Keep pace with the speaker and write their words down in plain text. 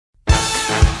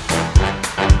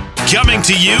Coming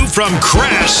to you from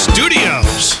Crash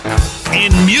Studios in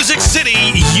Music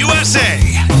City, USA,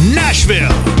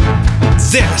 Nashville.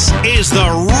 This is the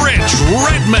Rich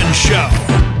Redmond Show.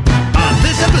 On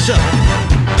this episode,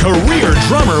 career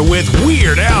drummer with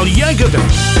Weird Al Yankovic,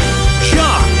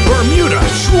 John Bermuda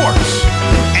Schwartz,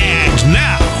 and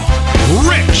now,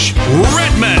 Rich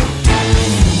Redmond.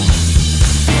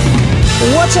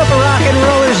 What's up, rock and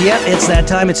rollers? Yep, it's that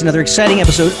time. It's another exciting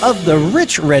episode of The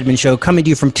Rich Redmond Show, coming to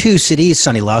you from two cities,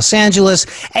 sunny Los Angeles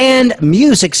and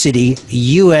Music City,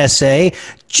 USA.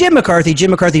 Jim McCarthy,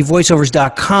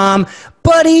 JimMcCarthyVoiceovers.com.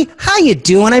 Buddy, how you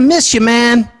doing? I miss you,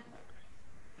 man.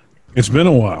 It's been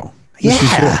a while.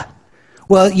 Yeah.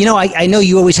 Well, you know, I know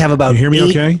you always have about Can you hear me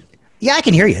okay? Yeah, I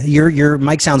can hear you. Your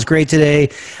mic sounds great today.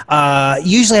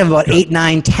 Usually I have about 8,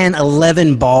 9, 10,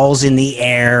 11 balls in the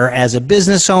air as a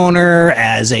business owner,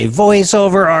 as a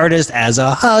voiceover artist, as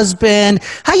a husband.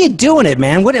 How you doing it,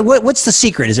 man? What's the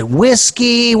secret? Is it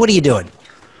whiskey? What are you doing?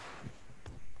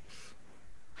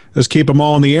 Just keep them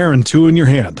all in the air and 2 in your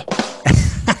hand.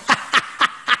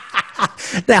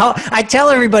 Now, I tell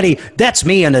everybody, that's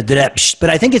me on the Dedepsh, but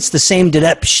I think it's the same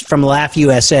Dedepsh from Laugh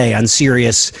USA on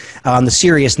Sirius, on the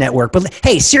Sirius network. But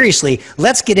hey, seriously,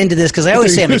 let's get into this because I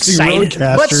always say I'm excited.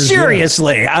 But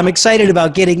seriously, I'm excited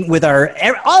about getting with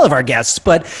all of our guests.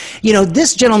 But, you know,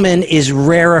 this gentleman is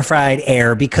rarefied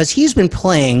air because he's been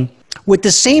playing with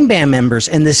the same band members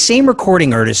and the same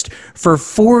recording artist for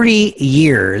 40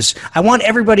 years. I want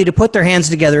everybody to put their hands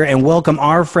together and welcome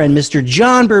our friend, Mr.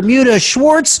 John Bermuda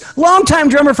Schwartz, longtime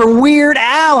drummer for Weird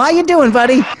Al. How you doing,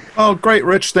 buddy? Oh, great,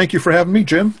 Rich. Thank you for having me,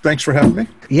 Jim. Thanks for having me.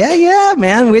 Yeah,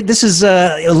 man. This is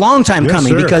a long time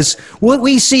coming because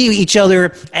we see each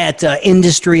other at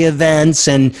industry events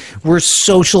and we're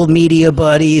social media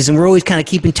buddies and we're always kind of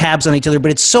keeping tabs on each other.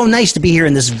 But it's so nice to be here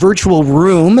in this virtual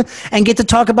room and get to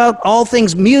talk about all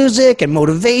things music and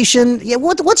motivation. Yeah,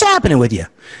 what's happening with you?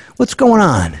 What's going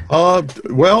on?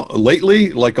 Well,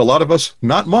 lately, like a lot of us,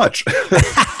 not much.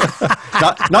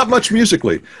 not much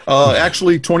musically.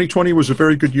 Actually, 2020 was a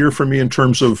very good year for me in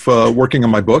terms of working on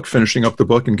my book, finishing up the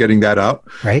book and getting that out,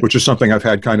 which is something I've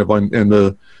had kind of in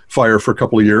the fire for a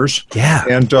couple of years. Yeah.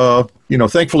 And, you know,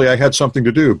 thankfully I had something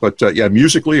to do. But, yeah,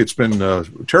 musically it's been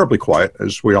terribly quiet,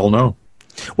 as we all know.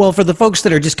 Well, for the folks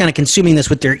that are just kind of consuming this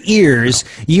with their ears,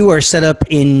 you are set up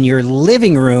in your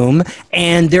living room,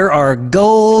 and there are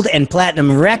gold and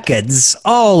platinum records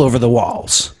all over the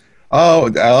walls. Oh,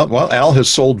 well, Al has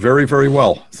sold very, very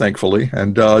well, thankfully.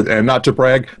 And not to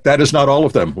brag, that is not all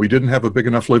of them. We didn't have a big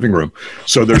enough living room.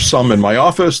 So there's some in my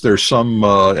office. There's some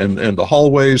in the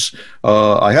hallways.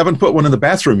 I haven't put one in the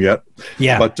bathroom yet,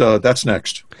 but that's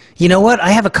next. You know what? I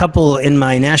have a couple in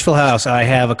my Nashville house. I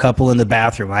have a couple in the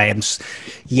bathroom.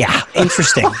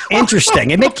 Interesting.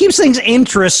 Interesting. It keeps things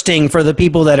interesting for the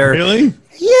people that are... Really?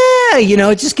 Yeah, you know,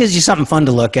 it just gives you something fun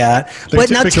to look at. But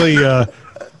typically,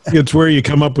 it's where you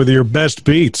come up with your best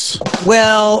beats.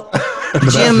 Well,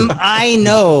 Jim, I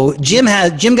know Jim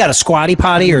got a squatty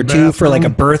potty or two for like a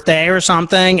birthday or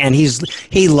something, and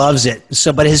he loves it.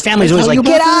 So, but his family's always like,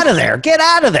 "Get out of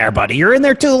there, buddy! You're in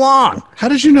there too long." How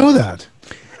did you know that?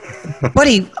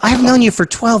 Buddy, I've known you for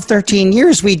 12, 13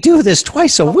 years. We do this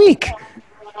twice a week.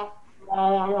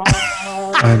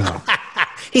 I know.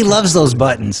 He loves those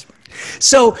buttons.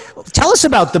 So tell us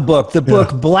about the book. The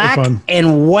book Black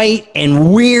and White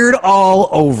and Weird All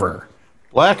Over.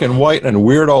 Black and White and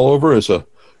Weird All Over is a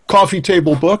coffee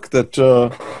table book that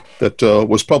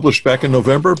was published back in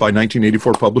November by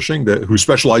 1984 Publishing, who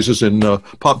specializes in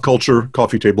pop culture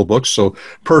coffee table books, so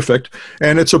perfect.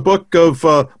 And it's a book of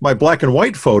my black and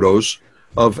white photos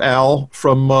of Al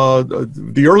from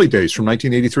the early days, from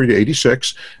 1983 to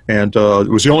 86, and it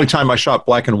was the only time I shot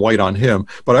black and white on him.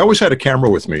 But I always had a camera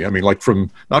with me. I mean, like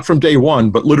not from day one,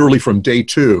 but literally from day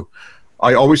 2.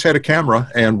 I always had a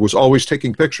camera and was always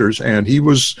taking pictures, and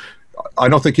I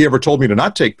don't think he ever told me to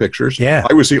not take pictures. Yeah.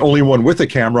 I was the only one with a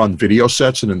camera on video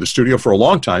sets and in the studio for a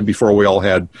long time before we all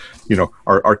had, you know,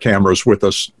 our cameras with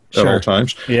us at all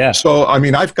times. Yeah. So, I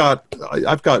mean, I've got,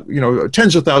 you know,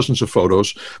 tens of thousands of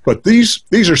photos, but these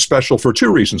are special for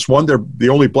 2 reasons. One, they're the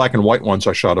only black and white ones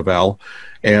I shot of Al.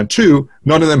 And 2,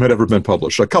 none of them had ever been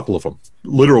published. A couple of them,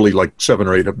 literally like 7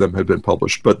 or 8 of them had been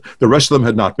published, but the rest of them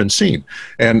had not been seen.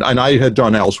 And I had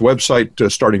done Al's website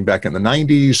starting back in the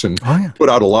 90s and put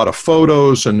out a lot of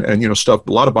photos and you know, stuff,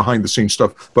 a lot of behind the scenes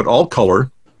stuff, but all color.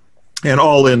 And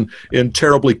all in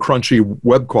terribly crunchy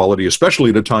web quality, especially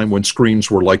at a time when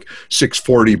screens were like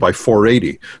 640 by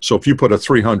 480. So if you put a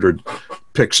 300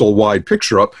 pixel wide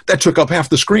picture up, that took up half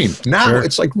the screen. Now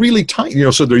it's like really tiny, you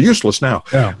know, so they're useless now.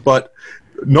 Yeah. But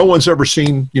no one's ever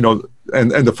seen, you know,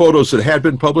 and the photos that had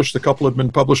been published, the couple had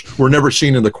been published, were never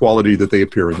seen in the quality that they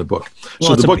appear in the book. Well,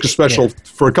 so the book is special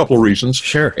for a couple of reasons.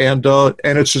 Sure. And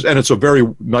it's a very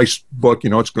nice book.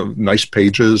 It's got nice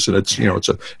pages, and it's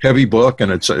a heavy book,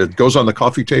 and it goes on the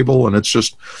coffee table, and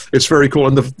it's very cool.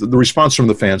 And the response from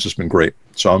the fans has been great.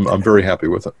 So I'm very happy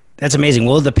with it. That's amazing.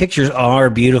 Well, the pictures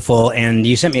are beautiful, and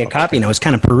you sent me a copy, and I was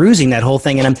kind of perusing that whole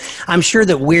thing, and I'm sure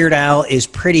that Weird Al is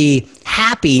pretty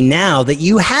happy now that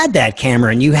you had that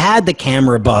camera and you had the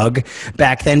camera bug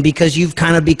back then, because you've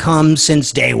kind of become,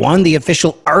 since day one, the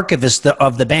official archivist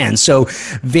of the band. So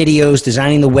videos,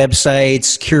 designing the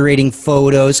websites, curating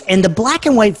photos, and the black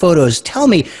and white photos. Tell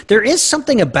me, there is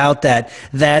something about that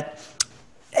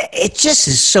it just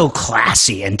is so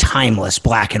classy and timeless,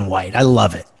 black and white. I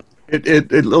love it.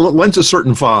 It lends a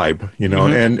certain vibe,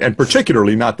 and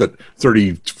particularly, not that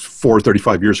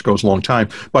 35 years ago is a long time,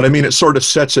 but I mean, it sort of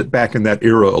sets it back in that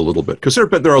era a little bit, because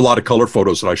there are a lot of color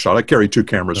photos that I shot. I carry 2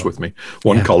 cameras with me,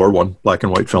 one color, one black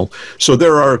and white film. So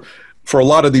for a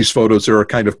lot of these photos, there are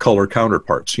kind of color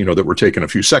counterparts, that were taken a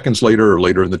few seconds later or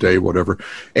later in the day, whatever.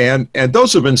 And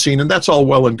those have been seen, and that's all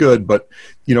well and good, but,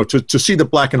 to see the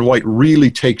black and white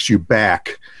really takes you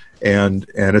back. And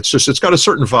it's got a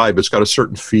certain vibe, it's got a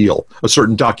certain feel, a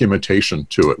certain documentation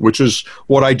to it, which is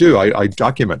what I do. I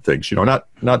document things,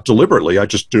 not deliberately. I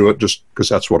just do it just because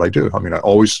that's what I do. I mean, I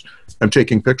always am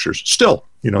taking pictures still,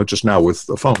 just now with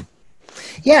the phone.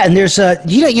 Yeah, and there's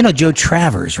Joe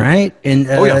Travers, right? And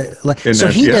so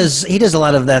he does a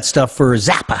lot of that stuff for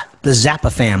Zappa, the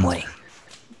Zappa family.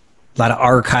 A lot of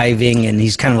archiving, and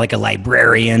he's kind of like a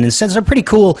librarian, and it's pretty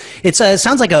cool. It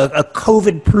sounds like a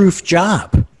COVID-proof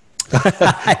job.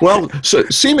 Well, so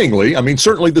seemingly, I mean,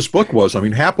 certainly this book was. I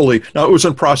mean, happily, now it was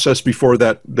in process before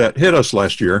that hit us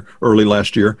early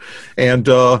last year, and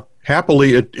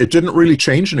happily, it didn't really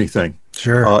change anything.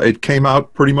 Sure. It came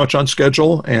out pretty much on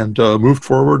schedule and moved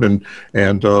forward,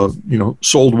 and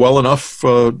sold well enough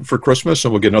for Christmas,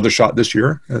 and we'll get another shot this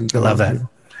year. And I love that.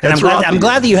 And I'm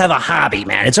glad that you have a hobby,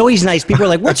 man. It's always nice. People are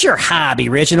like, "What's your hobby,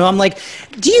 Rich?" And I'm like,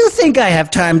 "Do you think I have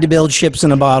time to build ships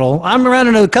in a bottle? I'm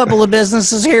running a couple of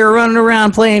businesses here, running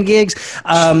around playing gigs."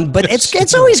 But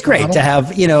it's always great to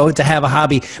have a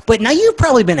hobby. But now you've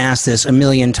probably been asked this a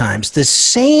million times. The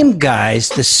same guys,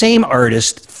 the same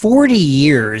artist, 40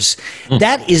 years.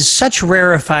 That is such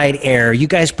rarefied air. You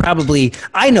guys probably,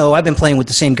 I know I've been playing with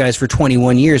the same guys for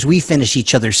 21 years. We finish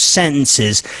each other's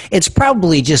sentences. It's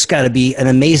probably just got to be an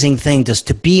amazing thing just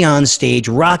to be on stage,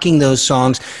 rocking those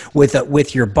songs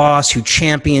with your boss who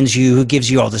champions you, who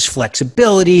gives you all this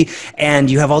flexibility,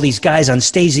 and you have all these guys on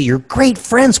stage that you're great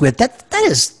friends with. That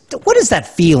is, what is that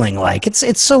feeling like?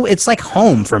 It's like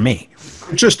home for me.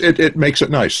 It makes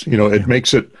it nice. It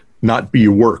makes it not be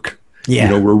work.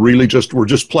 Yeah. We're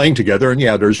just playing together, and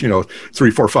there's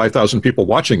 3, 4, 5,000 people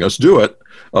watching us do it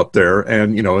up there,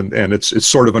 and and it's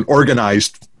sort of an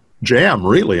organized jam,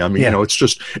 really. I mean,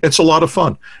 it's a lot of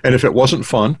fun. And if it wasn't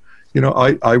fun,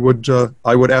 I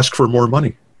would ask for more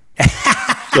money.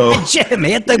 So Jim,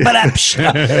 hit the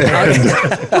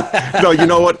no, you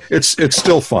know what? It's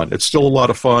still fun. It's still a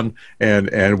lot of fun,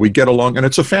 and we get along, and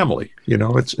it's a family.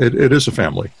 It is a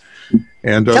family.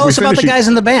 And tell us about the guys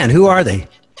in the band. Who are they?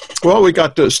 Well, we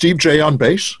got Steve J on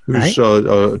bass, who's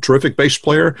a terrific bass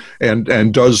player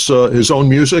and does his own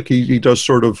music. He does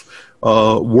sort of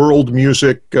world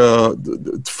music,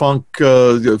 funk,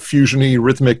 fusiony,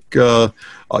 rhythmic,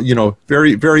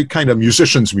 very, very kind of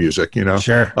musician's music,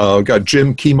 Sure. Got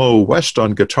Jim Chemo West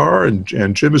on guitar, and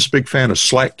Jim is a big fan of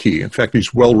slack key. In fact,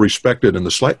 he's well respected in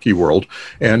the slack key world,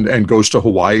 and goes to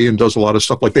Hawaii and does a lot of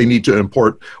stuff. Like, they need to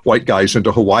import white guys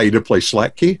into Hawaii to play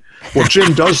slack key. Well,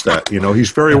 Jim does that.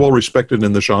 He's very well respected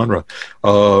in the genre,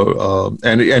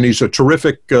 and he's a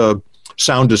terrific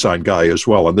sound design guy as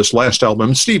well. On this last album,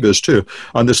 and Steve is too.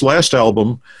 On this last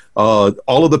album,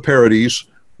 all of the parodies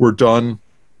were done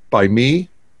by me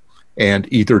and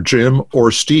either Jim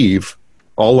or Steve,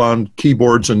 all on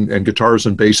keyboards and guitars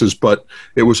and basses, but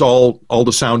it was all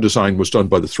the sound design was done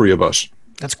by the three of us.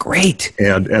 That's great.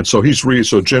 And so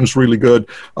Jim's really good,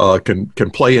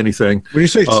 can play anything. When you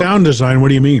say sound design, what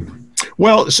do you mean?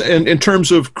 Well, in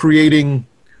terms of creating,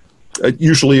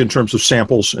 usually in terms of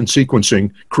samples and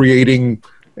sequencing, creating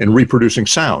and reproducing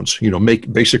sounds,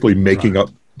 basically making up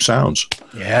sounds.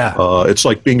 Yeah. It's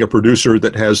like being a producer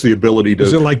that has the ability to...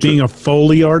 Is it like being a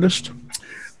Foley artist?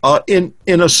 In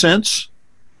a sense,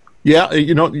 yeah.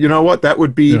 You know what? That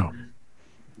would be...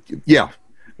 Yeah.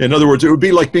 In other words, it would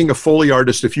be like being a Foley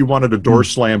artist if you wanted a door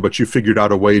slam, but you figured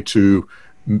out a way to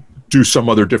do some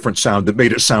other different sound that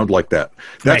made it sound like that.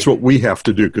 That's what we have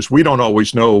to do, because we don't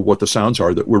always know what the sounds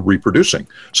are that we're reproducing.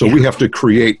 So we have to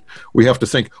create, we have to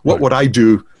think, what would I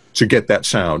do to get that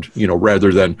sound,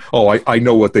 rather than, I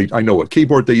know what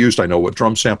keyboard they used, I know what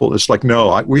drum sample. It's like,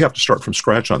 no, we have to start from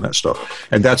scratch on that stuff.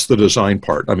 And that's the design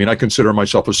part. I mean, I consider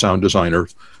myself a sound designer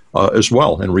as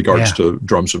well in regards to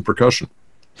drums and percussion.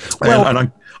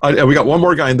 Well, and we got one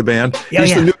more guy in the band.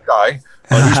 He's the new guy.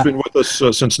 He's been with us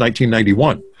since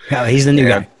 1991. Yeah, he's the new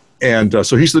guy. And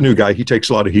so he's the new guy. He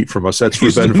takes a lot of heat from us. That's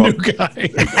Ruben. New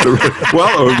guy.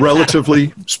 Well,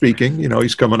 relatively speaking,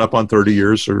 he's coming up on 30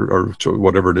 years or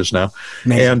whatever it is now.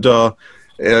 Amazing.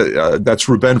 And that's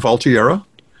Ruben Valtierra.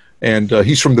 And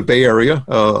he's from the Bay Area,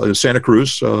 Santa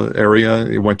Cruz area.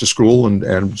 He went to school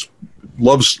and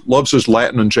loves his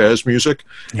Latin and jazz music,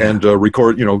 and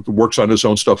works on his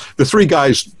own stuff. The three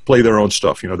guys play their own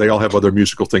stuff. They all have other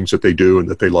musical things that they do and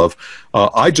that they love.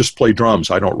 I just play drums.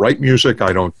 I don't write music.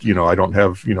 I don't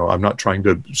have, I'm not trying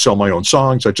to sell my own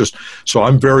songs. So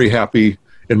I'm very happy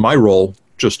in my role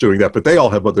just doing that. But they all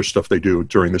have other stuff they do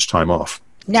during this time off.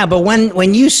 Now, but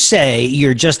when you say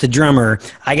you're just a drummer,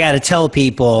 I got to tell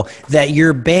people that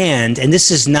your band, and this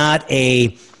is not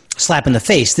a slap in the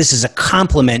face, this is a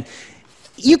compliment.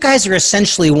 You guys are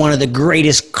essentially one of the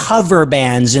greatest cover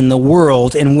bands in the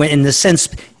world, in the sense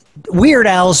Weird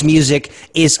Al's music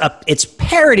it's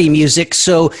parody music,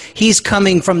 so he's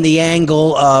coming from the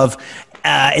angle of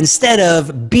instead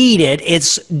of beat it,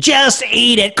 it's just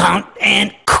eat it,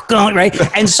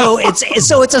 right? And so it's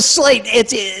a slight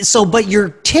but you're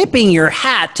tipping your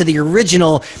hat to the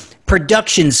original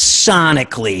production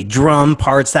sonically, drum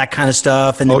parts, that kind of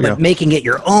stuff, and making it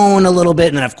your own a little bit.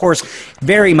 And then, of course,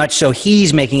 very much so,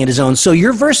 he's making it his own. So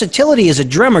your versatility as a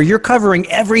drummer, you're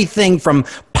covering everything from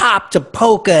pop to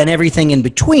polka and everything in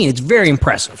between. It's very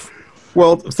impressive.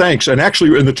 Well, thanks. And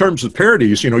actually, in the terms of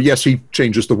parodies, yes, he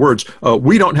changes the words.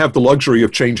 We don't have the luxury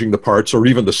of changing the parts or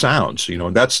even the sounds.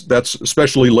 And that's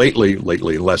especially lately,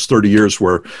 the last 30 years,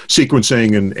 where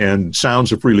sequencing and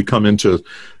sounds have really come into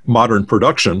modern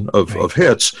production of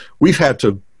hits. We've had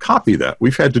to copy that.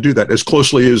 We've had to do that as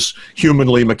closely as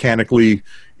humanly, mechanically,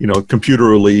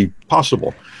 computerally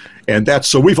possible. And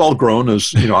so we've all grown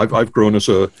as, I've grown as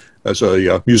a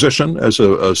musician, as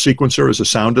a sequencer, as a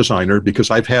sound designer, because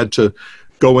I've had to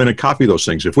go in and copy those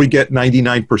things. If we get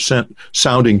 99%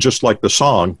 sounding just like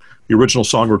the original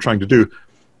song we're trying to do,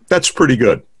 that's pretty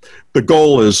good. The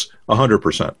goal is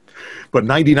 100%. But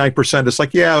 99% is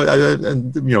like,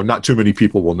 not too many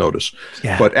people will notice.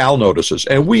 Yeah. But Al notices,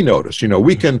 and we notice.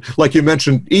 We can, like you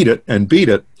mentioned, eat it and beat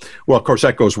it. Well, of course,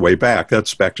 that goes way back.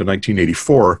 That's back to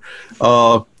 1984.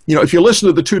 If you listen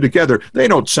to the two together, they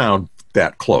don't sound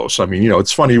that close. I mean,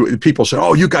 it's funny. People say,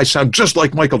 "Oh, you guys sound just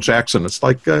like Michael Jackson." It's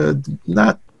like,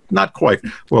 not quite.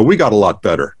 Well, we got a lot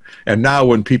better. And now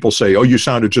when people say, "Oh, you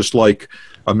sounded just like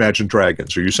Imagine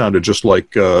Dragons," or "You sounded just like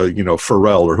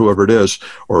Pharrell," or whoever it is,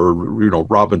 or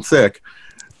Robin Thicke,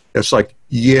 it's like,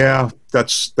 yeah,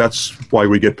 that's why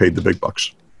we get paid the big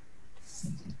bucks.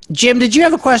 Jim, did you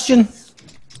have a question?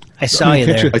 I saw you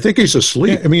there. I think he's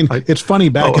asleep. Yeah, it's funny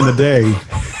back in the day.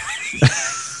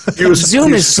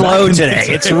 Zoom is slow today.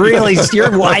 It's really,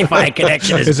 your Wi-Fi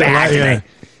connection is bad today.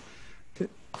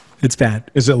 It's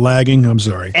bad. Is it lagging? I'm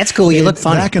sorry. That's cool. You look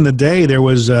funny. Back in the day, there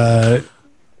was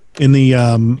when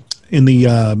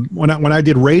I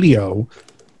did radio,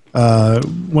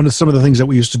 some of the things that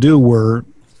we used to do were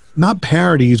not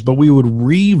parodies, but we would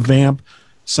revamp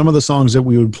some of the songs that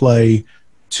we would play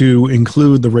to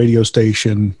include the radio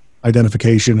station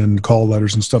identification and call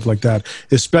letters and stuff like that,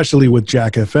 especially with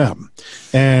Jack FM.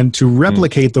 And to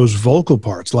replicate those vocal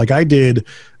parts, like I did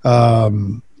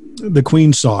the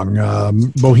Queen song,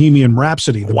 Bohemian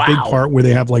Rhapsody, the big part where they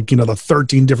have the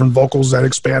 13 different vocals that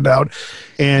expand out.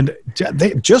 And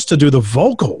just to do the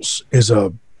vocals is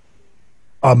a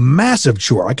massive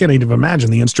chore. I can't even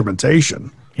imagine the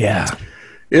instrumentation. Yeah.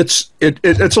 It's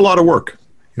a lot of work,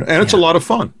 and it's a lot of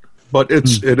fun. But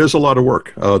it is a lot of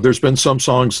work. There's been some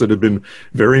songs that have been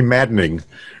very maddening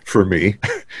for me,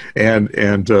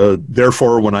 and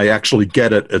therefore when I actually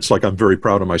get it, it's like I'm very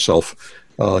proud of myself,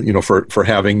 for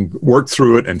having worked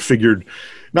through it and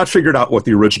not figured out what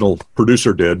the original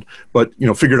producer did, but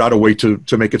figured out a way to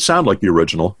make it sound like the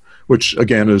original, which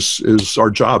again is our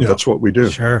job. Yeah. That's what we do.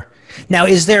 Sure. Now,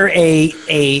 is there a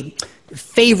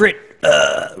favorite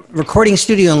recording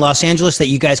studio in Los Angeles that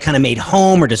you guys kind of made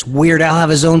home, or does Weird Al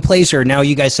have his own place, or now are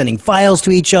you guys sending files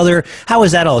to each other? How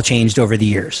has that all changed over the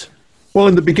years? Well,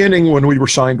 in the beginning, when we were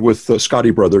signed with Scotty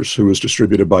Brothers, who was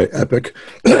distributed by Epic,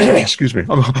 excuse me,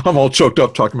 I'm all choked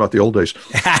up talking about the old days.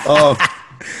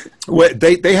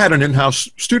 They had an in-house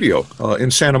studio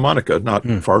in Santa Monica, not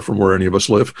far from where any of us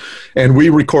live, and we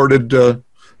recorded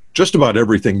just about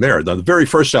everything there. The very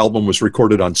first album was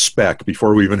recorded on spec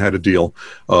before we even had a deal.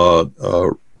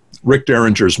 Rick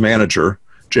Derringer's manager,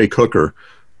 Jake Hooker,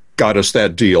 got us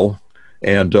that deal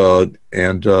and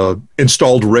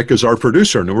installed Rick as our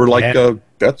producer. And we're like,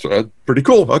 that's pretty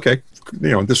cool. Okay.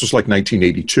 This was like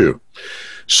 1982.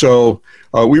 So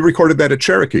we recorded that at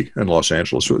Cherokee in Los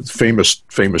Angeles,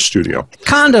 famous studio.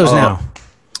 Condos now.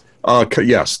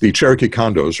 Yes, the Cherokee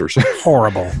condos are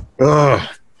horrible.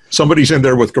 Somebody's in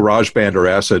there with GarageBand or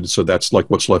Acid, so that's like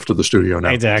what's left of the studio now.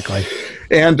 Exactly.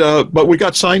 And but we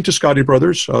got signed to Scotti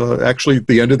Brothers actually at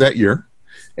the end of that year,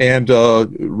 and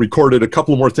recorded a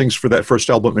couple more things for that first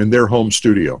album in their home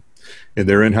studio, in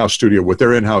their in-house studio with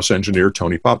their in-house engineer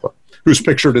Tony Papa, who's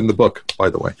pictured in the book, by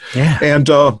the way. Yeah. And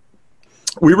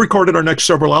we recorded our next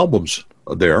several albums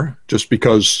there, just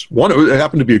because it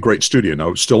happened to be a great studio.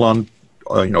 Now it's still on.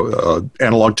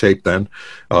 Analog tape then,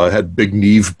 had big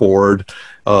Neve board.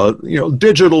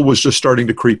 Digital was just starting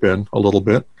to creep in a little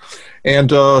bit.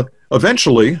 And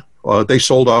eventually they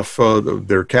sold off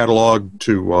their catalog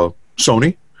to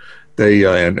Sony,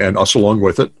 and us along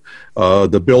with it.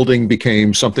 The building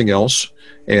became something else.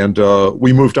 And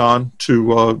we moved on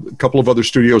to a couple of other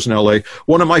studios in LA.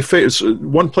 One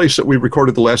place that we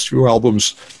recorded the last few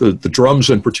albums, the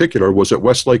drums in particular, was at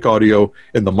Westlake Audio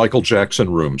in the Michael Jackson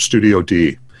room, Studio D.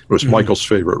 It was Michael's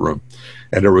favorite room.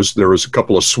 And there was a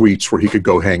couple of suites where he could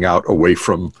go hang out away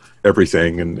from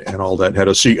everything and all that. Had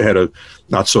a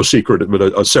not so secret, but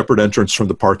a separate entrance from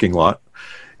the parking lot.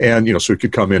 And, so he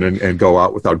could come in and go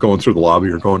out without going through the lobby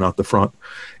or going out the front.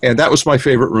 And that was my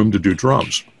favorite room to do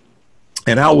drums.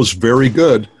 And Al was very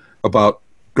good about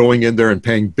going in there and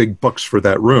paying big bucks for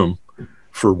that room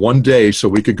for one day so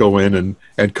we could go in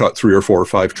and cut 3 or 4 or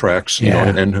 5 tracks.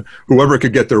 And whoever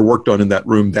could get their work done in that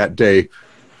room that day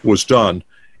was done.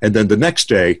 And then the next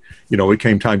day, it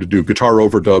came time to do guitar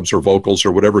overdubs or vocals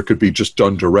or whatever could be just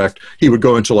done direct. He would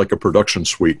go into like a production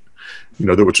suite,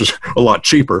 which was a lot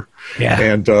cheaper,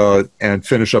 and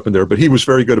finish up in there. But he was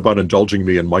very good about indulging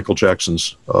me in Michael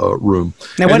Jackson's room.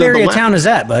 Now, what area of town is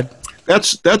that, bud?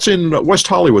 That's in West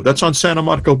Hollywood. That's on Santa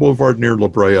Monica Boulevard near La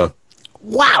Brea.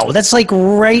 Wow, that's like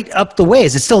right up the way.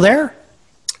 Is it still there?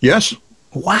 Yes.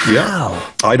 Wow.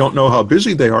 Yeah. I don't know how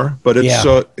busy they are, but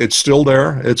it's still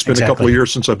there. It's been a couple of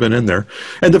years since I've been in there.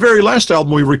 And the very last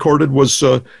album we recorded was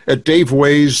at Dave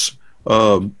Way's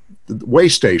Way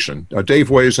Station. Dave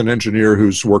Way is an engineer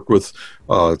who's worked with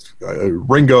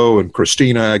Ringo and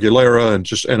Christina Aguilera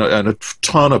and a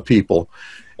ton of people.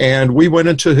 And we went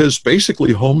into his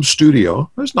basically home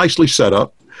studio. It was nicely set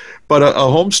up, but a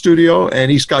home studio. And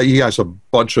he has a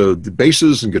bunch of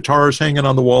basses and guitars hanging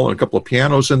on the wall and a couple of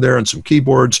pianos in there and some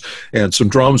keyboards and some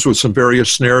drums with some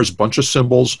various snares, a bunch of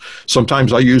cymbals.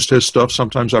 Sometimes I used his stuff.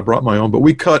 Sometimes I brought my own. But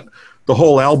we cut the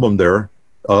whole album there.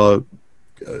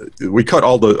 We cut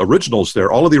all the originals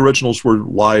there. All of the originals were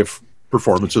live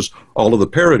performances. All of the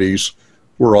parodies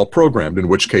were all programmed, in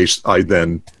which case I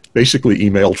then basically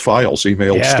emailed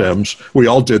stems. We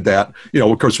all did that.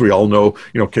 Of course, we all know,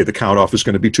 okay, the count off is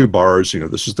going to be 2 bars.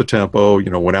 This is the tempo.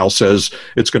 When Al says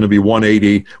it's going to be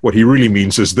 180, what he really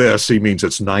means is this. He means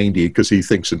it's 90 because he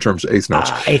thinks in terms of eighth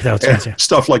notes. Eighth notes,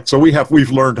 stuff like so.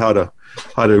 We've learned how to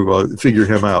figure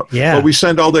him out. Yeah. But we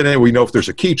send all that in. We know if there's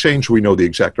a key change. We know the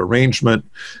exact arrangement,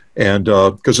 and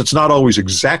because it's not always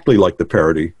exactly like the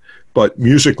parody, but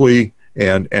musically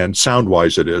and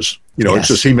sound-wise it is. It's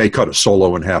just he may cut a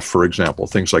solo in half, for example,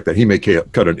 things like that. He may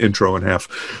cut an intro in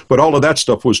half. But all of that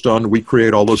stuff was done. We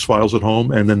create all those files at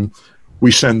home, and then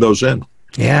we send those in.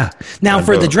 Yeah. Now,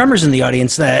 for the drummers in the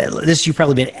audience, you've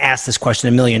probably been asked this question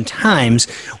a million times.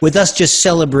 With us just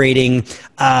celebrating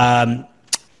the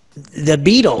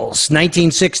Beatles,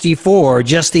 1964,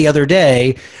 just the other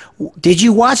day, did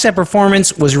you watch that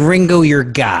performance? Was Ringo your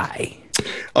guy?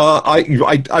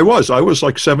 I was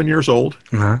like 7 years old,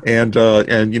 and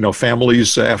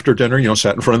families after dinner,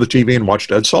 sat in front of the TV and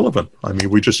watched Ed Sullivan. I mean,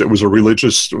 it was a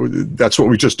religious. That's what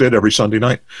we just did every Sunday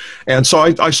night, and so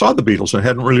I saw the Beatles and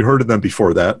hadn't really heard of them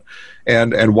before that,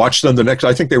 and watched them the next.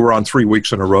 I think they were on 3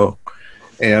 weeks in a row,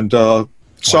 and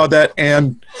saw that,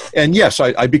 and yes,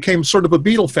 I became sort of a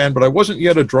Beatle fan, but I wasn't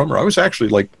yet a drummer. I was actually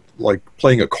like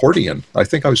playing accordion. I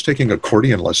think I was taking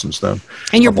accordion lessons then.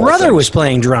 And your brother was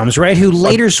playing drums, right? Who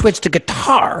later switched to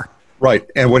guitar. Right.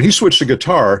 And when he switched to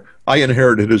guitar, I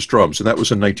inherited his drums, and that was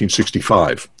in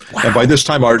 1965. Wow. And by this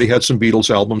time, I already had some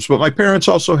Beatles albums, but my parents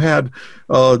also had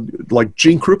like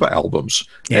Gene Krupa albums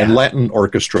and Latin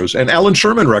orchestras and Alan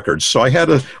Sherman records. So I had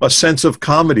a sense of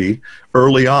comedy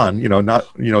early on, not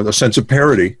a sense of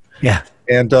parody. Yeah.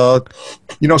 And,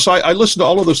 so I listened to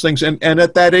all of those things. And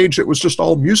at that age, it was just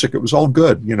all music. It was all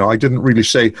good. I didn't really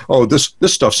say, oh, this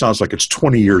stuff sounds like it's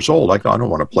 20 years old. I don't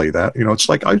want to play that. It's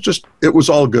like it was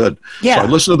all good. Yeah. So I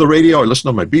listened to the radio. I listened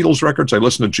to my Beatles records. I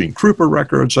listened to Gene Krupa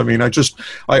records. I mean,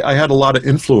 I had a lot of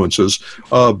influences.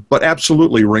 But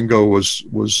absolutely, Ringo was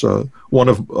one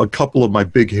of a couple of my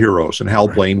big heroes, and Hal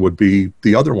Blaine would be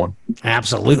the other one.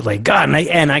 Absolutely. God,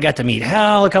 and I got to meet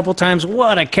Hal a couple times.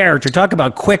 What a character. Talk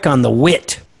about quick on the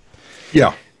wit.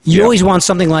 Yeah. You always want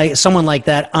someone like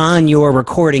that on your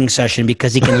recording session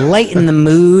because he can lighten the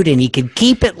mood and he can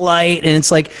keep it light. And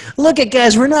it's like, look at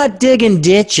guys, we're not digging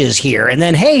ditches here. And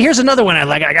then, hey, here's another one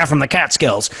I got from the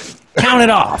Catskills. Count it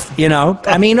off,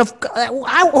 I mean,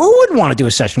 who wouldn't want to do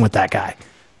a session with that guy?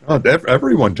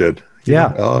 Everyone did.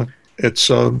 Yeah. It's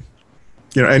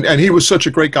and he was such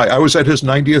a great guy. I was at his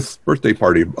 90th birthday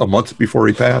party a month before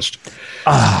he passed.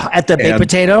 At the Big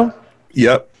Potato?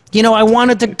 Yep. I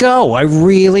wanted to go. I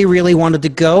really, really wanted to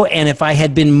go. And if I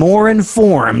had been more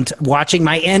informed watching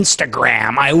my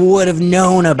Instagram, I would have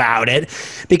known about it.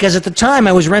 Because at the time,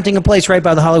 I was renting a place right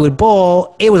by the Hollywood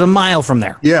Bowl. It was a mile from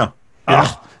there. Yeah.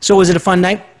 So was it a fun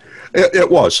night?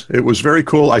 It was. It was very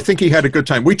cool. I think he had a good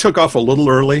time. We took off a little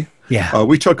early. Yeah.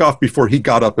 We took off before he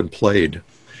got up and played.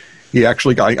 He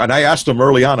actually got, and I asked him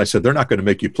early on, I said, they're not going to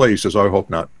make you play. He says, I hope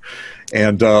not.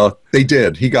 And they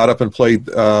did. He got up and played.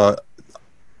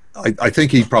 I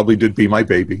think he probably did Be My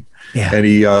Baby. Yeah.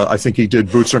 And I think he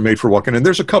did Boots Are Made for Walking. And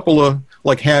there's a couple of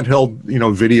like handheld,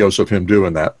 videos of him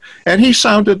doing that. And he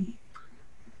sounded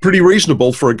pretty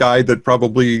reasonable for a guy that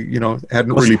probably,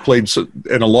 hadn't really played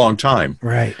in a long time.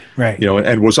 Right, right.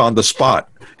 And was on the spot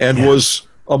and was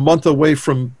a month away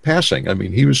from passing. I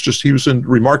mean, he was in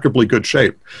remarkably good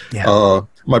shape. Yeah.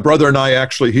 My brother and I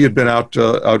he had been out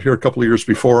here a couple of years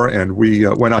before, and we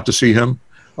went out to see him.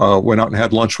 Went out and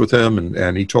had lunch with him,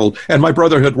 and my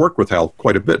brother had worked with Hal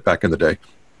quite a bit back in the day.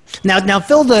 Now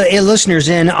fill the listeners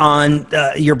in on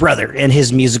your brother and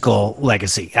his musical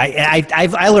legacy.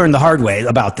 I learned the hard way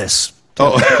about this.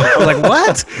 Oh. I was like,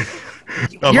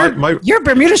 what? You're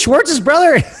Bermuda Schwartz's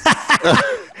brother?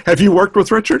 Have you worked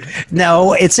with Richard?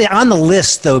 No, it's on the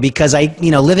list though, because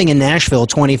living in Nashville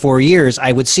 24 years,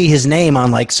 I would see his name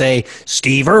on say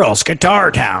Steve Earle's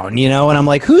Guitar Town, and I'm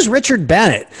like, who's Richard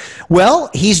Bennett? Well,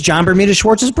 he's John Bermuda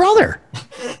Schwartz's brother.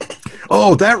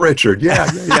 Oh, that Richard. Yeah.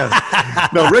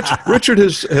 No, Richard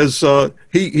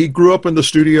he grew up in the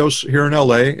studios here in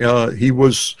LA. He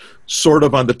was sort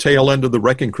of on the tail end of the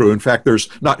Wrecking Crew. In fact, there's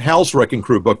not Hal's Wrecking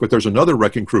Crew book, but there's another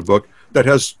Wrecking Crew book that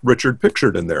has Richard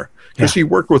pictured in there because he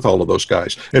worked with all of those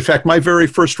guys. In fact, my very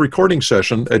first recording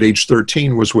session at age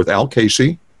 13 was with Al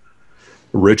Casey,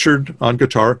 Richard on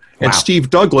guitar, and Steve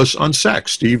Douglas on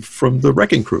sax. Steve from the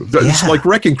Wrecking Crew. It's like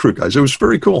Wrecking Crew guys. It was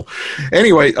very cool.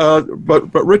 Anyway,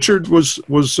 but Richard was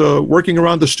working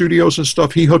around the studios and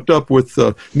stuff. He hooked up with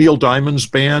Neil Diamond's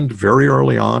band very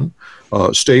early on.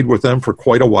 Stayed with them for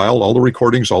quite a while. All the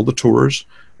recordings, all the tours.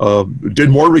 Did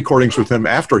more recordings with him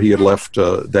after he had left.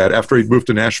 After he'd moved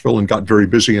to Nashville and got very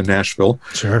busy in Nashville.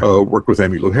 Sure. Worked with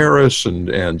Emmylou Harris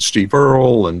and Steve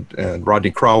Earle and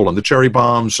Rodney Crowell and the Cherry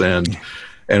Bombs and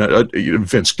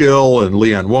Vince Gill and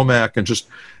Leanne Womack and just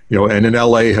and in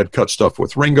L.A. had cut stuff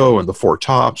with Ringo and the Four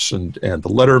Tops and the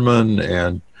Letterman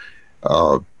and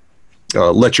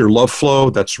Let Your Love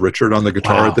Flow. That's Richard on the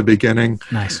guitar at the beginning.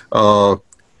 Nice.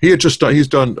 He's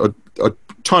done a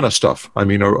ton of stuff. I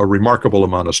mean, a remarkable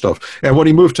amount of stuff. And when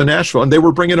he moved to Nashville, and they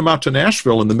were bringing him out to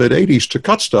Nashville in the mid-'80s to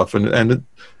cut stuff, and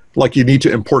like you need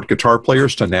to import guitar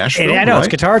players to Nashville. I know, it's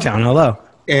Guitar Town, hello.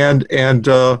 And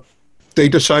they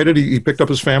decided he picked up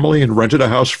his family and rented a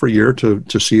house for a year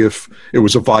to see if it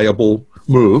was a viable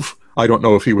move. I don't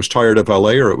know if he was tired of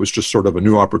LA or it was just sort of a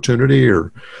new opportunity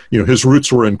or, his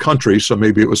roots were in country, so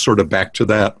maybe it was sort of back to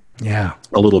that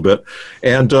a little bit.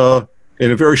 And in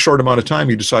a very short amount of time,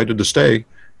 he decided to stay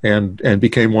and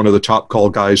became one of the top call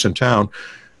guys in town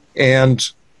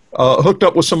and hooked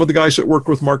up with some of the guys that worked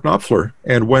with Mark Knopfler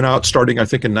and went out starting, I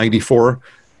think, in 94,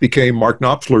 became Mark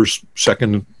Knopfler's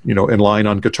second, in line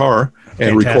on guitar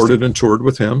and recorded and toured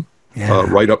with him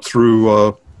right up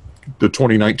through the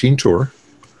 2019 tour.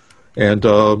 And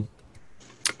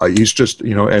he's just,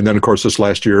 and then of course this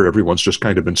last year, everyone's just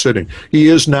kind of been sitting. He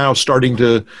is now starting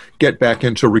to get back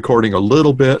into recording a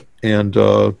little bit and,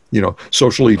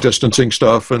 socially distancing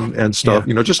stuff and stuff,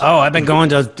 just. Oh, I've been going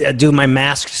to do my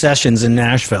masked sessions in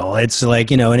Nashville. It's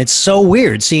like, and it's so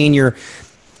weird seeing your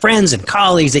friends and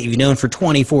colleagues that you've known for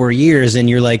 24 years and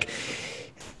you're like,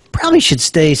 probably should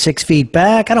stay 6 feet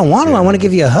back. I don't want to. I want to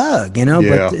give you a hug,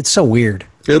 but it's so weird.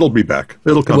 It'll be back.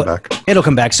 It'll come back. It'll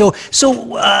come back. So,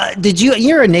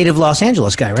 you're a native Los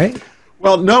Angeles guy, right?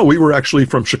 Well, no, we were actually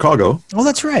from Chicago. Oh,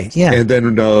 that's right. Yeah. And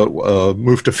then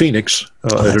moved to Phoenix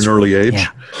at an early age,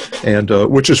 and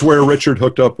which is where Richard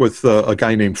hooked up with a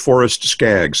guy named Forrest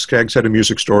Skaggs. Skaggs had a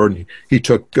music store, and he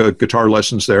took guitar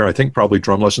lessons there. I think probably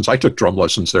drum lessons. I took drum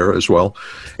lessons there as well.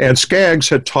 And Skaggs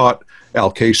had taught Al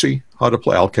Casey how to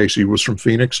play. Al Casey was from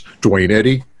Phoenix. Dwayne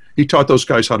Eddy. He taught those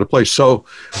guys how to play. So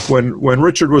when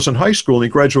Richard was in high school and he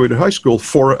graduated high school,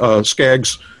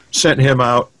 Skaggs sent him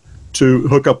out to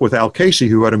hook up with Al Casey,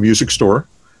 who had a music store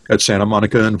at Santa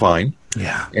Monica and Vine.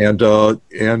 Yeah.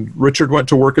 And Richard went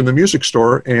to work in the music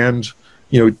store and,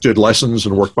 did lessons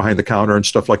and worked behind the counter and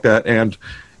stuff like that. And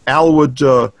Al would,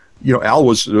 Al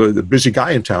was the busy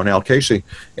guy in town, Al Casey.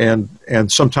 And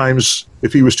sometimes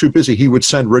if he was too busy, he would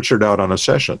send Richard out on a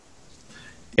session.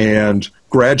 And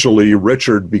gradually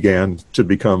Richard began to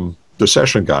become the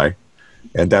session guy.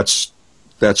 And that's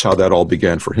how that all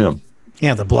began for him.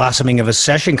 Yeah, the blossoming of a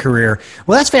session career.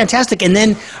 Well, that's fantastic. And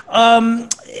then,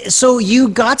 so you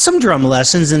got some drum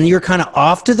lessons, and you're kind of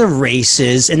off to the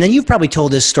races. And then you've probably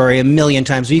told this story a million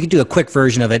times, but you could do a quick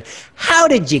version of it. How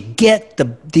did you get the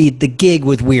gig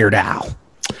with Weird Al?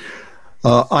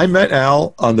 I met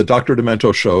Al on the Dr.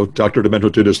 Demento show. Dr.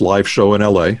 Demento did his live show in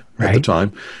L.A. at the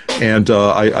time. And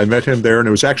I met him there, and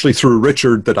it was actually through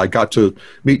Richard that I got to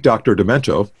meet Dr.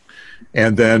 Demento.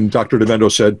 And then Dr.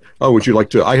 Demento said, "Oh, would you like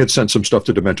to?" I had sent some stuff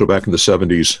to Demento back in the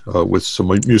 '70s with some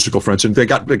musical friends, and they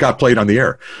got played on the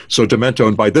air. So Demento,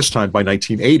 and by this time, by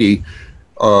 1980,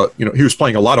 he was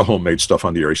playing a lot of homemade stuff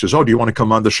on the air. He says, "Oh, do you want to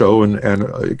come on the show and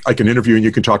I can interview and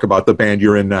you can talk about the band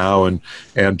you're in now and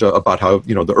about how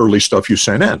the early stuff you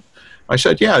sent in." I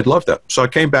said, "Yeah, I'd love that." So I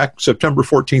came back September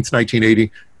 14th,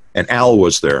 1980. And Al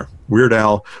was there, Weird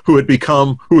Al, who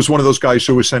was one of those guys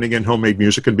who was sending in homemade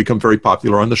music and become very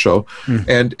popular on the show.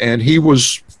 And he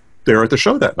was there at the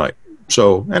show that night.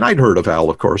 So, and I'd heard of Al,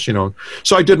 of course,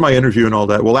 So I did my interview and all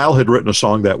that. Well, Al had written a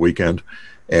song that weekend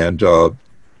and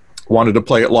wanted to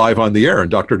play it live on the air.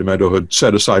 And Dr. Demento had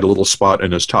set aside a little spot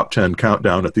in his top 10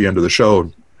 countdown at the end of the show.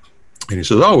 And he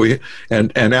says,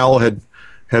 and Al had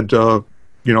and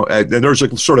there's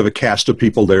a sort of a cast of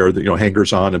people there that,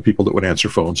 hangers on and people that would answer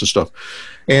phones and stuff.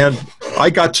 And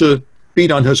I got to beat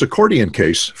on his accordion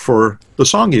case for the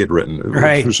song he had written.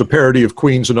 It was a parody of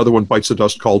Queen's Another One Bites the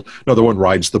Dust called Another One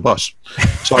Rides the Bus.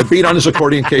 So I beat on his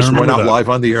accordion case and went out live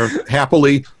on the air.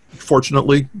 Happily,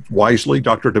 fortunately, wisely,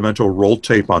 Dr. Demento rolled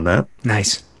tape on that.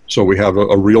 Nice. So we have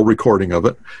a real recording of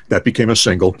it. That became a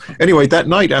single. Anyway, that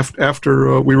night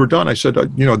after we were done, I said,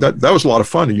 that was a lot of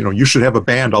fun. You should have a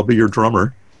band. I'll be your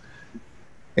drummer.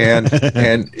 And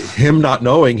him not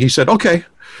knowing, he said, "Okay."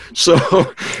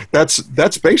 So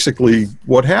that's basically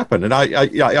what happened. And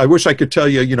I wish I could tell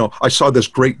you, I saw this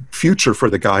great future for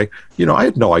the guy. I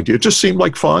had no idea. It just seemed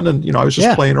like fun. And, I was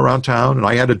just playing around town and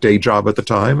I had a day job at the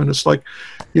time. And it's like,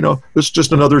 it's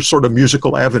just another sort of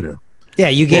musical avenue. Yeah,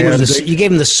 you gave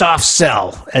him the soft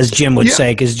sell, as Jim would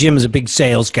say, because Jim is a big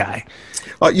sales guy.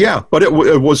 But it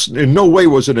was in no way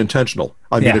was it intentional.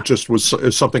 I mean, it just was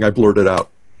something I blurted out.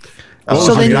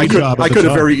 I could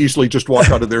have very easily just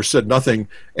walked out of there, said nothing,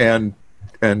 and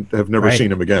have never seen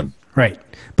him again. Right.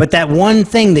 But that one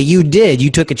thing that you did,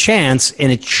 you took a chance, and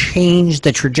it changed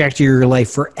the trajectory of your life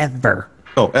forever.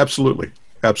 Oh, absolutely.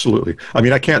 Absolutely. I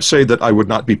mean, I can't say that I would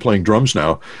not be playing drums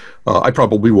now. I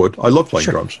probably would. I love playing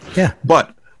drums. Yeah.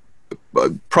 But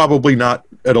probably not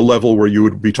at a level where you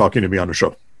would be talking to me on a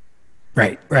show.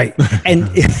 Right. And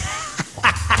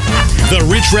The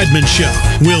Rich Redmond Show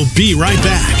will be right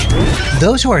back.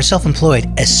 Those who are self-employed,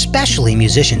 especially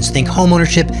musicians, think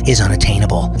homeownership is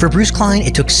unattainable. For Bruce Klein,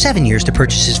 it took 7 years to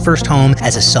purchase his first home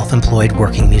as a self-employed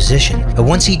working musician. But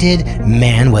once he did,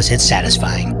 man, was it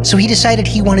satisfying. So he decided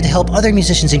he wanted to help other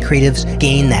musicians and creatives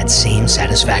gain that same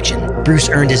satisfaction. Bruce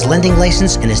earned his lending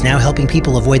license and is now helping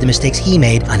people avoid the mistakes he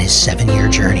made on his 7-year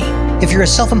journey. If you're a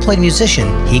self-employed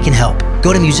musician, he can help.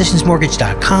 Go to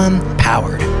musiciansmortgage.com,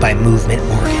 powered by Movement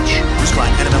Mortgage. Bruce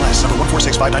Klein, NMLS, number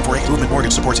 1465948. Movement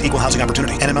Mortgage supports equal housing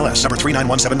opportunity. NMLS, number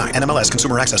 39179. NMLS,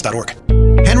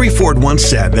 consumeraccess.org. Henry Ford once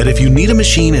said that if you need a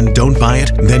machine and don't buy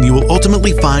it, then you will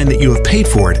ultimately find that you have paid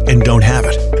for it and don't have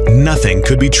it. Nothing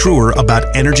could be truer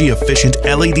about energy-efficient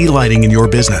LED lighting in your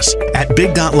business. At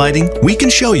Big Dot Lighting, we can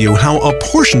show you how a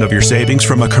portion of your savings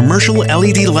from a commercial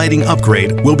LED lighting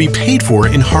upgrade will be paid for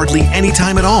in hardly any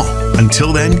time at all.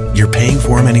 Until then, you're paying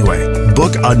for them anyway.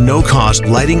 Book a no-cost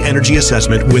lighting energy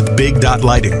assessment with Big Dot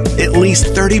Lighting. At least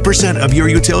 30% of your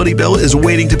utility bill is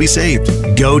waiting to be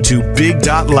saved. Go to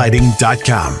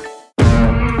bigdotlighting.com.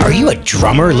 Are Are you a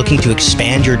drummer looking to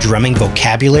expand your drumming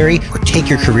vocabulary or take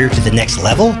your career to the next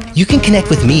level? You can connect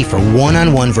with me for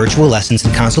one-on-one virtual lessons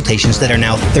and consultations that are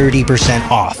now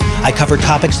 30% off. I cover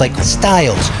topics like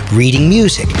styles, reading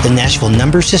music, the Nashville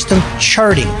number system,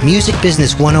 charting, music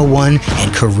business 101,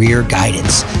 and career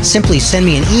guidance. Simply send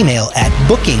me an email at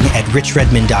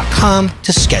booking@richredmond.com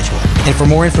to schedule. And for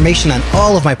more information on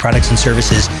all of my products and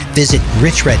services, visit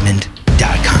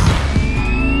richredmond.com.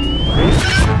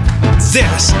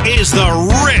 This is the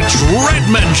Rich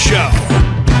Redmond Show.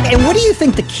 And what do you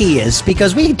think the key is?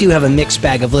 Because we do have a mixed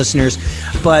bag of listeners,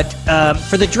 but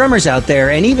for the drummers out there,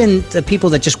 and even the people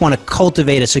that just want to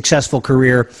cultivate a successful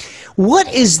career, what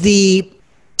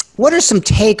are some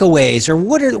takeaways, or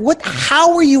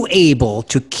how were you able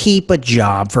to keep a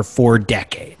job for 4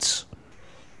 decades?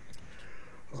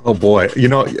 Oh boy,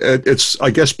 it's,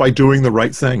 I guess, by doing the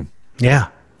right thing. Yeah.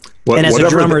 And as a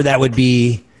drummer, that would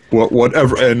be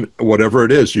whatever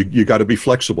it is, you got to be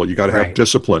flexible. You got to have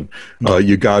discipline.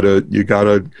 You got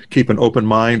to keep an open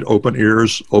mind, open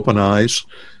ears, open eyes.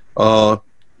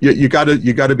 You got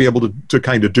to be able to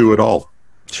kind of do it all.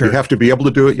 Sure. You have to be able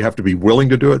to do it. You have to be willing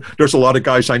to do it. There's a lot of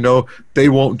guys I know, they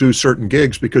won't do certain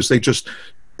gigs because they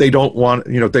don't want,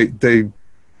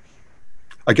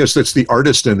 I guess that's the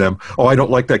artist in them. Oh, I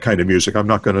don't like that kind of music. I'm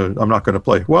not gonna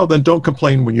play. Well, then don't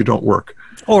complain when you don't work.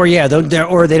 Or they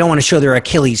don't want to show their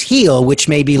Achilles heel, which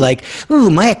may be like,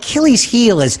 ooh, my Achilles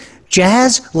heel is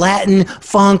jazz, Latin,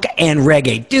 funk, and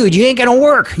reggae. Dude, you ain't gonna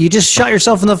work. You just shot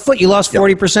yourself in the foot. You lost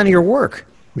 40% of your work.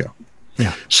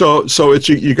 Yeah. So it's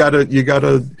you gotta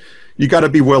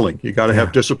be willing. You gotta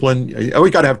have discipline.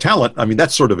 We gotta have talent. I mean,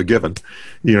 that's sort of a given.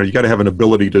 You gotta have an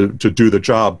ability to do the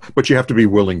job, but you have to be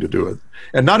willing to do it.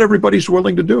 And not everybody's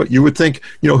willing to do it. You would think,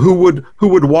 who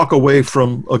would walk away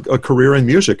from a career in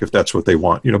music if that's what they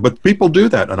want? But people do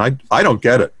that, and I don't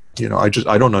get it.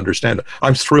 I don't understand it.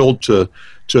 I'm thrilled to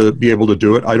be able to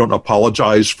do it. I don't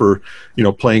apologize for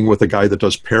playing with a guy that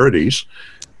does parodies.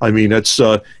 I mean, it's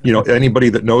anybody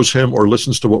that knows him or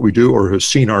listens to what we do or has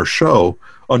seen our show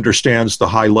understands the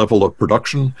high level of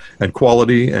production and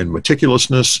quality and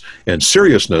meticulousness and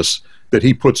seriousness that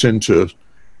he puts into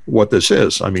what this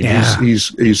is. I mean,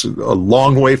 he's a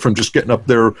long way from just getting up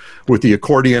there with the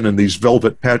accordion and these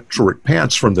velvet patchwork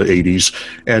pants from the 80s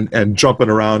and jumping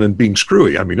around and being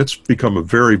screwy. I mean, it's become a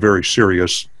very, very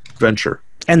serious venture.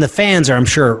 And the fans are, I'm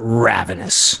sure,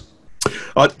 ravenous.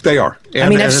 They are.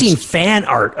 I've seen fan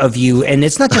art of you, and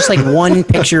it's not just like one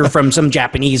picture from some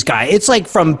Japanese guy. It's like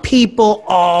from people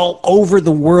all over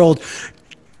the world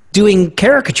doing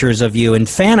caricatures of you and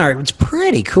fan art. It's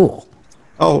pretty cool.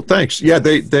 Oh, thanks. Yeah,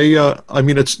 they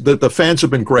it's the fans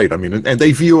have been great. I mean, and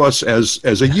they view us as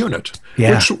a unit,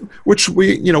 which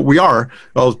we are.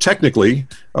 Well, technically,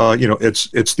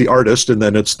 it's the artist, and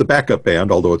then it's the backup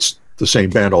band, although it's the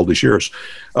same band all these years.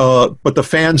 But the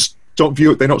fans don't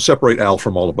view it. They don't separate Al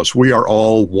from all of us. We are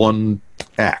all one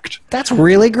act. That's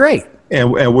really great.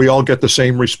 And we all get the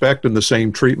same respect and the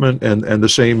same treatment and the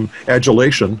same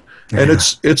adulation. And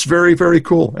it's very, very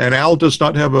cool. And Al does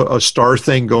not have a star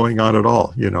thing going on at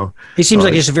all, He seems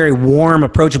like just a very warm,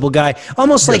 approachable guy.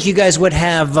 Almost like you guys would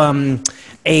have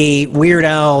a Weird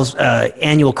Al's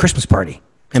annual Christmas party.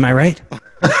 Am I right?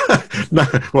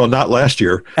 Well, not last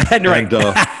year. Right. And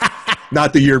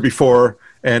not the year before.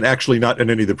 And actually not in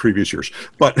any of the previous years.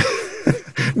 But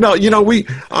no, we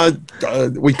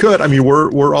could. I mean,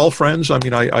 we're all friends. I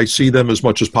mean, I see them as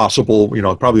much as possible.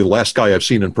 Probably the last guy I've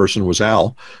seen in person was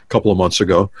Al a couple of months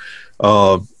ago.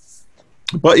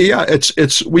 But yeah,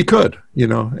 we could,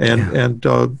 and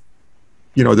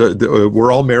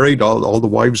we're all married. All the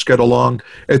wives get along.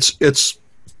 It's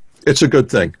a good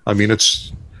thing. I mean,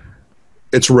 it's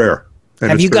rare.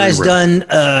 Have you guys done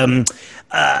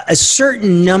a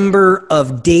certain number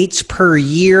of dates per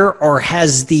year, or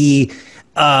has the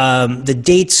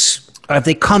dates, have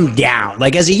they come down?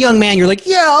 Like as a young man, you're like,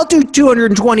 yeah, I'll do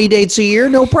 220 dates a year,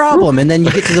 no problem. And then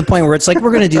you get to the point where it's like,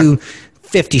 we're going to do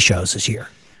 50 shows this year.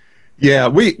 Yeah,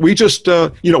 we just,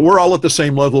 we're all at the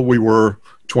same level we were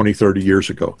 20, 30 years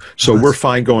ago. So we're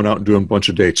fine going out and doing a bunch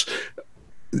of dates.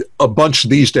 A bunch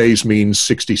these days means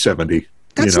 60, 70.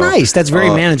 That's nice. That's very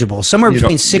manageable. Somewhere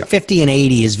between 50 and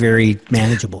 80 is very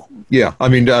manageable. Yeah. I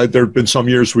mean, there have been some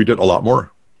years we did a lot more.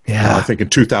 Yeah. I think in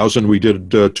 2000 we did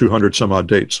 200 some odd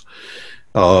dates.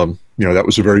 That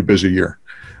was a very busy year.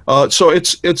 So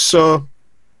it's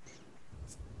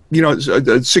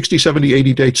 60, 70,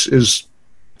 80 dates is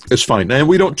fine. And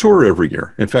we don't tour every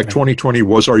year. In fact, 2020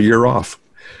 was our year off.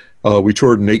 We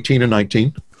toured in 18 and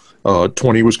 19.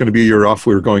 20 was going to be a year off.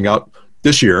 We were going out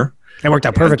this year. That worked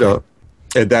out perfectly.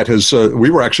 And that has, we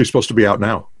were actually supposed to be out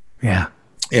now. Yeah.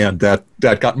 and that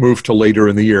got moved to later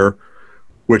in the year,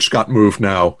 which got moved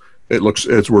now.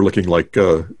 We're looking like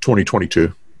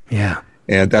 2022. Yeah.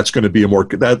 And that's going to be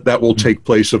that will take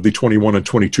place of the 21 and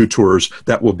 22 tours.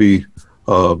 That will be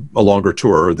a longer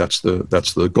tour. That's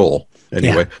the goal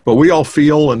anyway. Yeah. But we all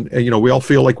feel, and we all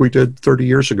feel like we did 30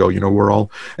 years ago.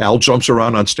 Al jumps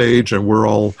around on stage, and we're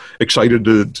all excited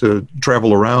to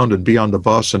travel around and be on the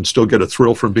bus and still get a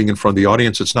thrill from being in front of the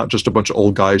audience. It's not just a bunch of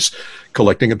old guys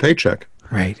collecting a paycheck.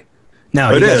 Right.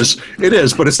 No, it is,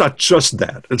 but it's not just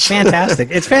that. It's fantastic.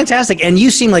 It's fantastic, and you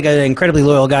seem like an incredibly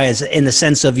loyal guy, in the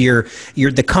sense of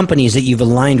the companies that you've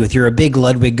aligned with. You're a big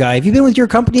Ludwig guy. Have you been with your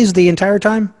companies the entire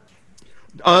time?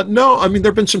 No, I mean, there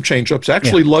have been some change-ups.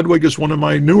 Actually, Ludwig is one of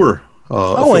my newer.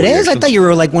 It is. I thought you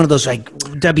were like one of those like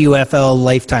WFL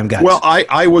lifetime guys. Well,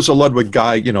 I was a Ludwig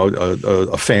guy,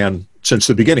 a fan since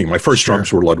the beginning. My first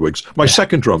drums were Ludwigs. My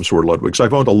second drums were Ludwigs.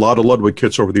 I've owned a lot of Ludwig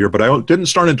kits over the year, but I didn't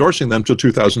start endorsing them until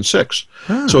 2006.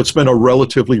 So it's been a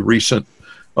relatively recent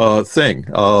thing.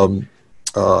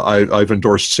 I've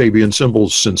endorsed Sabian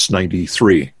cymbals since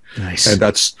 '93. Nice. And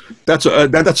that's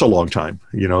a long time.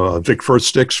 Vic Firth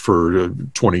sticks for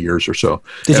 20 years or so.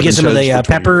 Did you get some of the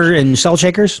pepper and salt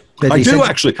shakers? I do,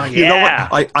 actually. Oh, yeah. You know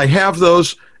what? I have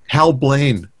those. Hal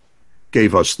Blaine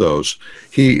gave us those.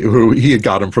 He had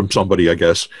got them from somebody, I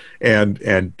guess.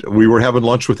 And we were having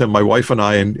lunch with him, my wife and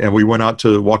I, and we went out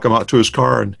to walk him out to his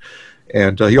car,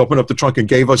 and he opened up the trunk and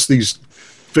gave us these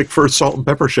Vic Firth salt and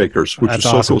pepper shakers, which is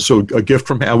so cool. So a gift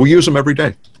from Hal. We use them every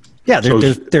day. Yeah,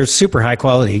 they're super high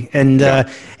quality, and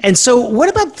so what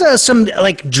about some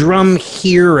like drum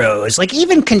heroes, like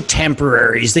even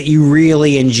contemporaries that you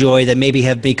really enjoy that maybe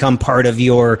have become part of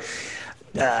your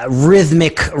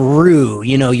rhythmic roux,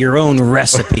 your own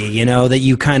recipe, that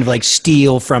you kind of like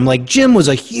steal from. Like Jim was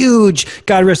a huge,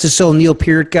 God rest his soul, Neil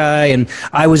Peart guy, and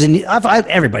I was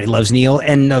everybody loves Neil,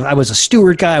 and I was a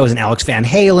Stewart guy, I was an Alex Van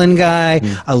Halen guy.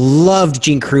 I loved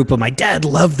Gene Krupa. My dad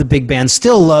loved the big band,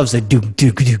 still loves the do.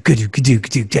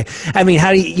 I mean,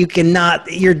 how do you cannot?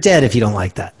 You're dead if you don't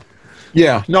like that.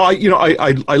 Yeah, no,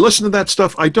 I listen to that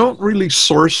stuff. I don't really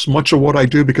source much of what I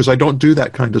do because I don't do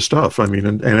that kind of stuff. I mean,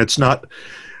 and it's not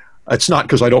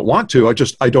because I don't want to.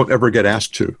 I don't ever get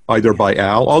asked to, either by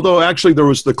Al. Although actually, there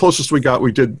was the closest we got.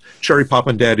 We did Cherry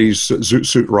Poppin' Daddy's Zoot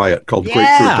Suit Riot called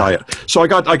Grapefruit Diet. So I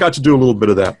got to do a little bit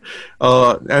of that,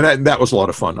 and that was a lot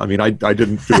of fun. I mean, I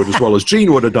didn't do it as well as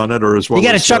Gene would have done it, or as well. You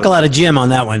got to chuckle out of Jim on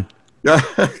that one.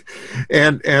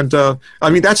 and I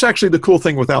mean, that's actually the cool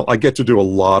thing with Al. I get to do a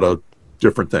lot of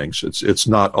different things. It's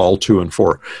not all 2 and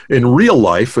 4. In real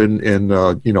life, in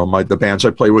the bands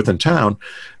I play with in town,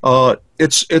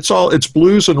 it's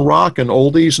blues and rock and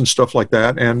oldies and stuff like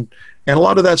that, and a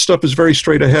lot of that stuff is very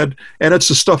straight ahead, and it's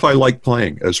the stuff I like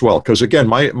playing as well. Because again,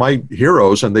 my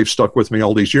heroes, and they've stuck with me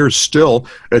all these years.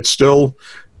 It's still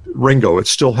Ringo. It's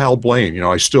still Hal Blaine.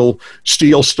 I still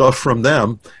steal stuff from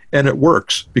them, and it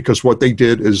works because what they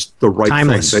did is the right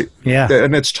timeless. thing.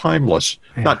 And it's timeless.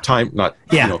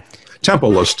 Yeah.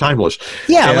 Tempo-less, timeless.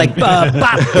 Yeah, and like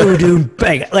bop, doo, doo,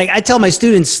 bang. Like I tell my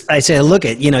students, I say, look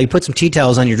at, you put some tea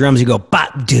towels on your drums, you go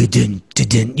bop, doo, doo, doo,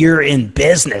 doo. You're in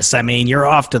business. I mean, you're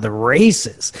off to the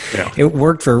races. Yeah. It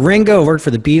worked for Ringo, it worked for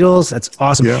the Beatles. That's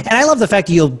awesome. Yeah. And I love the fact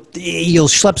that you'll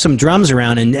schlep some drums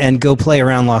around and go play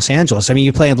around Los Angeles. I mean,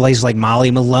 you play in places like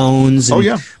Molly Malone's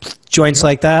and joints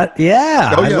like that.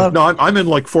 Yeah. Oh, yeah. No, I'm in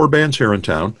like 4 bands here in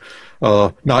town.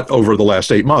 Not over the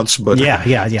last 8 months, but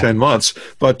 10 months.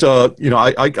 But,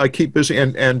 I keep busy.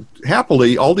 And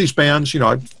happily, all these bands,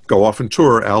 I go off and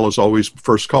tour. Al is always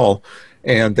first call.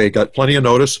 And they got plenty of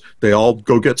notice. They all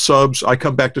go get subs. I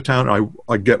come back to town.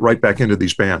 I get right back into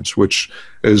these bands, which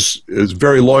is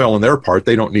very loyal on their part.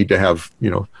 They don't need to have,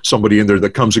 somebody in there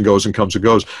that comes and goes and comes and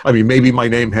goes. I mean, maybe my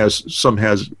name has some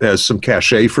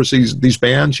cachet for these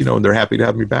bands, and they're happy to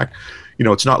have me back.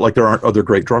 It's not like there aren't other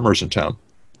great drummers in town.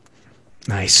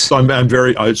 Nice. So I've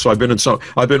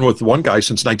been with one guy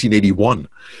since 1981.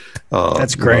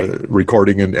 That's great.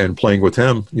 Recording and playing with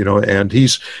him,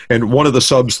 and one of the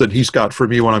subs that he's got for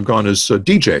me when I'm gone is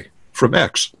DJ from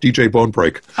X, DJ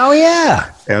Bonebreak. Oh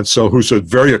yeah. And so who's a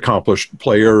very accomplished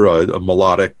player, a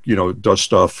melodic, does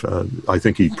stuff. I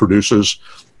think he produces.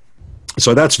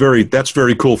 So that's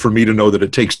very cool for me to know that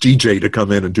it takes DJ to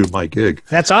come in and do my gig.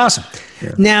 That's awesome.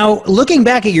 Yeah. Now, looking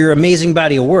back at your amazing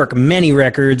body of work, many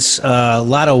records, a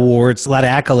lot of awards, a lot of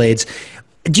accolades,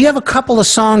 do you have a couple of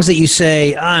songs that you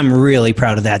say, I'm really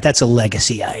proud of that? That's a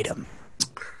legacy item.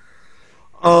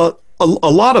 A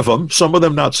lot of them, some of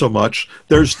them not so much.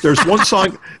 There's one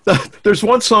song, there's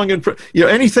one song in,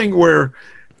 anything where,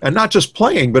 and not just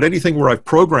playing, but anything where I've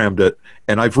programmed it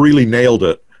and I've really nailed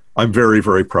it. I'm very,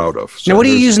 very proud of. So now, what do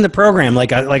you use in the program?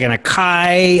 Like an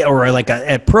Akai or like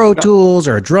a Pro Tools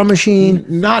or a drum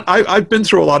machine? I've been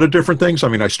through a lot of different things. I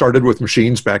mean, I started with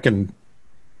machines back in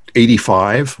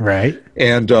 85, right,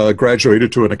 and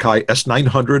graduated to an Akai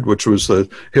S900, which was the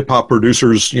hip hop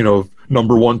producer's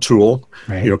 #1 tool.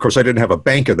 Right. Of course, I didn't have a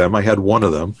bank of them. I had one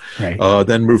of them. Right.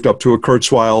 Then moved up to a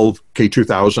Kurzweil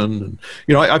K2000. And,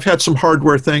 I've had some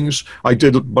hardware things. I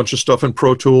did a bunch of stuff in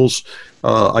Pro Tools.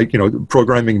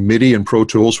 Programming MIDI in Pro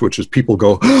Tools, which is people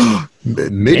go,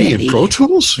 MIDI in Pro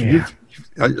Tools? Yeah.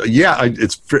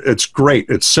 It's great.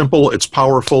 It's simple. It's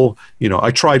powerful.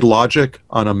 I tried Logic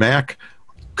on a Mac.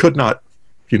 Couldn't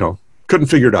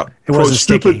figure it out. It wasn't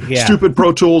stupid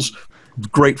Pro Tools,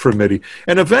 great for MIDI.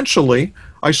 And eventually,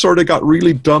 I sort of got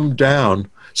really dumbed down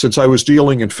since I was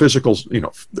dealing in physical,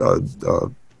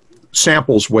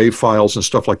 samples, wave files, and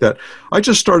stuff like that. I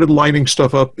just started lining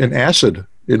stuff up in ACID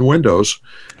in Windows,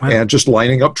 and just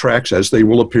lining up tracks as they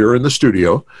will appear in the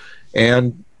studio,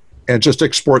 and just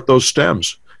export those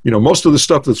stems. Most of the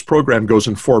stuff that's programmed goes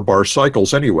in 4-bar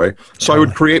cycles anyway. So I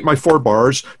would create my 4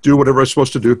 bars, do whatever I was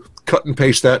supposed to do, cut and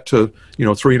paste that to,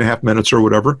 3.5 minutes or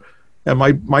whatever. And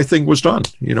my thing was done,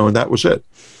 and that was it.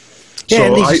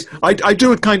 Yeah, so I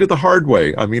do it kind of the hard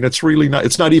way. I mean, it's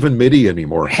not even MIDI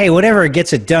anymore. Hey, whatever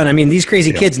gets it done. I mean, these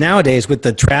crazy kids nowadays with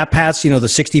the trap hats, the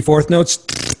 64th notes.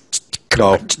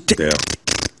 No, yeah.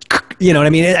 You know what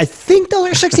I mean? I think those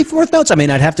are 64th notes. I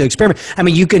mean, I'd have to experiment. I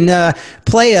mean, you can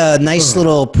play a nice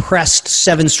little pressed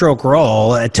 7-stroke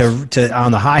roll to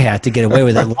on the hi-hat to get away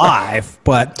with it live,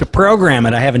 but to program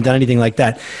it, I haven't done anything like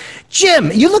that.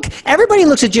 Jim, everybody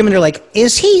looks at Jim and they're like,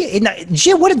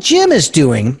 what Jim is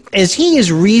doing is he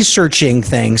is researching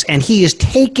things and he is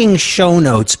taking show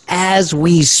notes as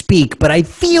we speak, but I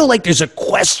feel like there's a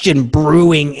question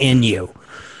brewing in you.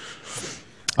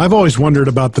 I've always wondered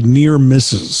about the near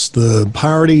misses, the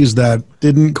parties that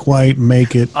didn't quite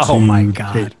make it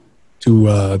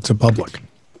to public.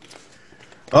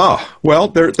 Oh, well,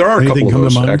 there are a couple of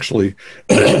those, actually.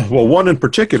 Well, one in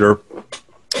particular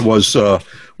was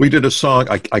we did a song,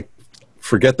 I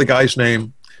forget the guy's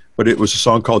name, but it was a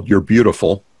song called You're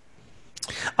Beautiful.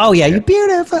 Oh, yeah, You're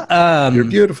Beautiful. You're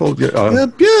Beautiful. You're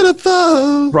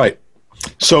beautiful. Right.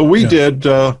 So we did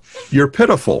You're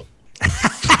Pitiful.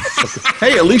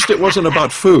 Hey, at least it wasn't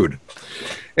about food.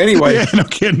 Anyway, yeah, no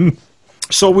kidding.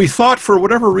 So we thought, for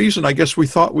whatever reason, I guess we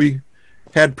thought we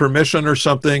had permission or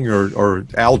something, or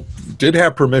Al did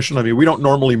have permission. I mean, we don't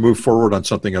normally move forward on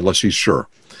something unless he's sure.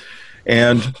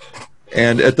 And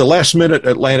at the last minute,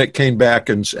 Atlantic came back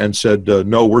and said,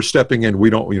 no, we're stepping in.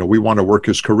 We don't, we want to work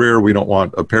his career. We don't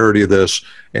want a parody of this.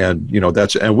 And,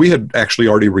 and we had actually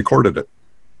already recorded it.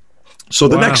 So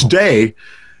the next day,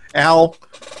 Al,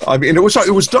 I mean, it was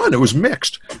done. It was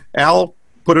mixed. Al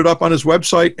put it up on his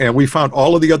website, and we found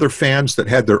all of the other fans that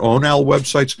had their own Al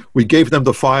websites. We gave them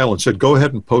the file and said, go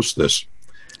ahead and post this.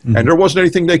 Mm-hmm. And there wasn't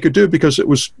anything they could do because it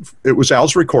was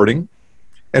Al's recording,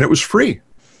 and it was free.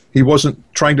 He wasn't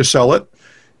trying to sell it,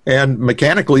 and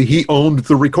mechanically he owned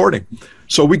the recording.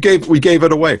 So we gave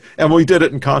it away, and we did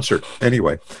it in concert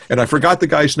anyway. And I forgot the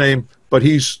guy's name, but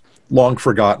he's long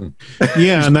forgotten.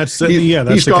 Yeah, and that's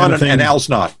he's gone, kind of and Al's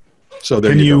not. So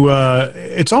there you go.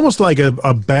 It's almost like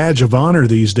a badge of honor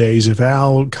these days if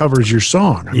Al covers your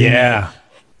song. I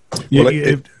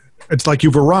mean, it's like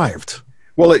you've arrived.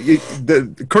 Well,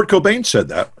 Kurt Cobain said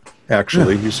that,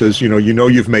 actually. Yeah. He says,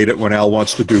 you've made it when Al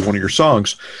wants to do one of your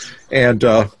songs. And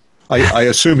I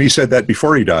assume he said that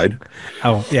before he died.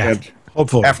 Oh, yeah. And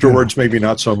hopefully. Afterwards, maybe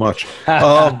not so much.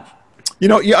 Afterwards,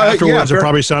 it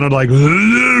probably sounded like.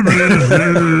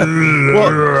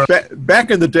 Well,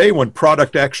 back in the day when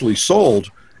product actually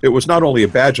sold, it was not only a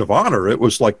badge of honor; it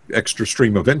was like extra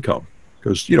stream of income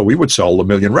because we would sell 1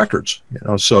 million records.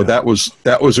 So that was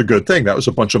a good thing. That was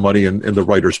a bunch of money in the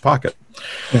writer's pocket.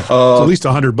 Yeah. At least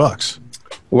 $100.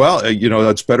 Well,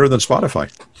 that's better than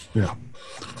Spotify. Yeah.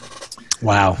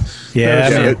 Wow.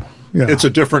 Yeah. Yeah. It's a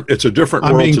different world.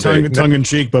 I'm being today. tongue in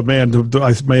cheek, but man,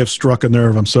 I may have struck a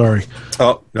nerve. I'm sorry.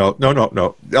 Oh no.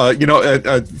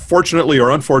 Fortunately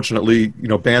or unfortunately,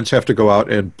 bands have to go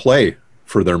out and play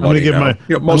for their money. I'm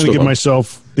going to give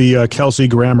myself the Kelsey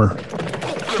Grammer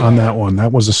on that one.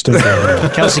 That was a stick.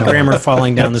 Kelsey Grammer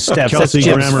falling down the steps. Kelsey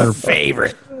That's Jim's Grammer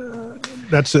favorite.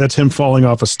 That's him falling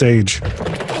off a stage.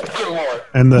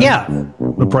 And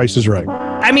the Price is Right.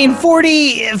 I mean,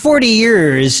 40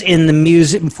 years in the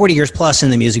music, 40 years plus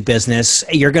in the music business,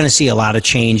 you're going to see a lot of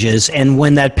changes. And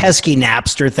when that pesky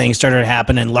Napster thing started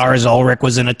happening, Lars Ulrich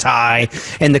was in a tie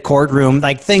in the courtroom,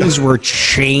 like things were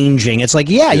changing. It's like,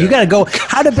 you got to go.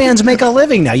 How do bands make a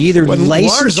living now? You either When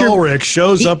license Lars Ulrich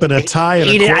shows up in a tie in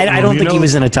a courtroom, I don't think he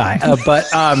was in a tie, but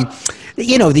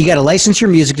you got to license your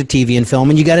music to TV and film,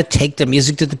 and you got to take the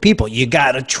music to the people. You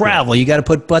got to travel. You got to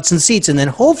put butts in seats, and then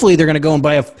hopefully they're going to go and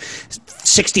buy a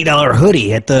 $60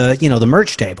 hoodie at the the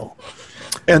merch table.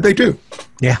 And they do.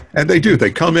 Yeah. And they do.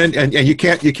 They come in, and you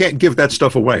can't give that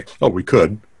stuff away. Oh, we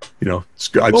could.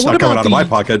 It's not coming out of my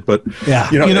pocket, but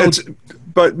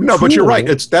but you're right.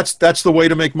 That's the way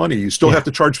to make money. You still have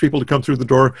to charge people to come through the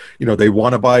door. They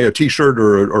want to buy a T-shirt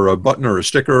or a button or a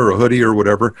sticker or a hoodie or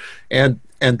whatever, and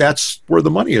that's where the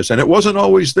money is. And it wasn't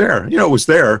always there. It was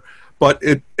there, but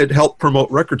it helped promote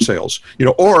record sales.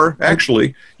 Or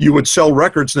actually, you would sell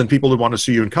records, then people would want to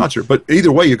see you in concert. But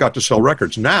either way, you got to sell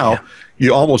records. Now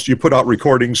you put out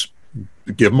recordings,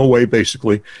 give them away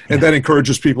basically, and that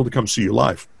encourages people to come see you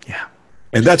live. Yeah,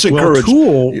 and that's encouraged.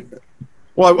 Tool.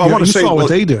 Well, I want to say what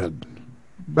they did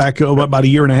back about a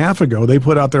year and a half ago. They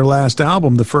put out their last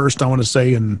album, the first, I want to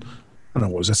say, in I don't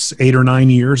know, was it 8 or 9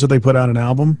 years that they put out an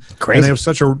album? Crazy. And they have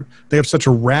such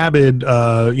a rabid,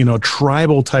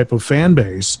 tribal type of fan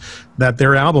base that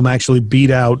their album actually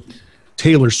beat out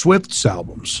Taylor Swift's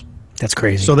albums. That's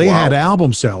crazy. So they had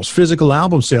album sales, physical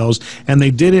album sales, and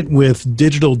they did it with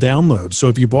digital downloads. So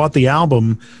if you bought the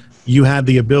album, you had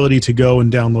the ability to go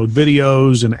and download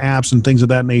videos and apps and things of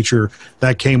that nature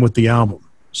that came with the album.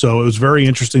 So it was very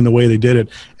interesting the way they did it,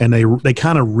 and they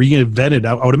kind of reinvented.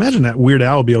 I would imagine that Weird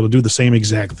Al would be able to do the same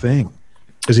exact thing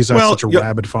because he's got such a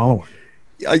rabid following.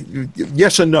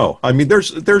 Yes and no. I mean,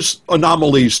 there's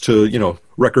anomalies to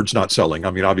records not selling. I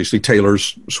mean, obviously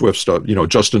Taylor's, Swift's,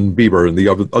 Justin Bieber and the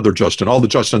other Justin, all the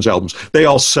Justin's albums, they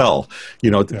all sell.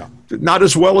 Not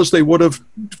as well as they would have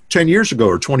 10 years ago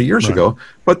or 20 years ago,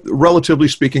 but relatively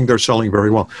speaking, they're selling very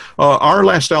well. Our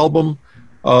last album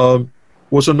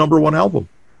was a #1 album.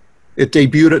 It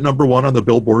debuted at #1 on the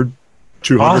Billboard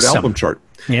 200 album chart.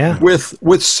 Yeah,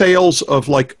 with sales of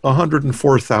like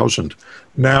 104,000.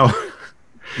 Now.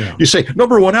 Yeah. You say,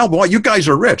 #1 album, well, you guys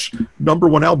are rich.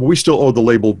 #1 album, we still owe the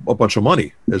label a bunch of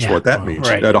money, is what that means.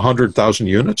 Right. At 100,000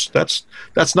 units, that's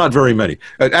not very many.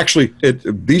 Actually,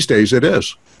 these days it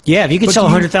is. Yeah, if you could sell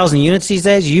 100,000 units these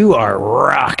days, you are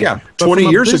rocking. Yeah, 20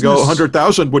 years ago,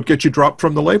 100,000 would get you dropped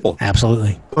from the label.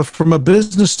 Absolutely. But from a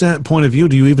business point of view,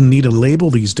 do you even need a label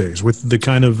these days with the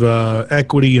kind of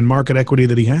equity and market equity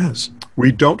that he has?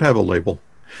 We don't have a label.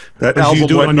 That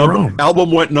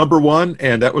album went #1,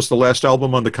 and that was the last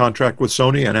album on the contract with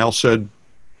Sony, and Al said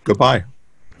goodbye.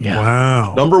 Yeah.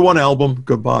 Wow. #1 album,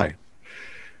 goodbye.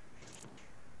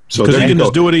 So because he can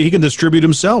just do it, he can distribute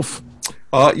himself.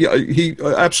 Yeah, he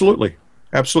absolutely.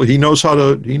 He knows how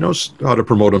to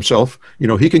promote himself.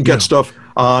 He can get stuff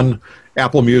on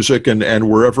Apple Music and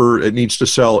wherever it needs to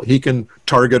sell. He can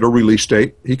target a release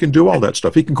date. He can do all that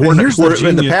stuff. He can coordinate.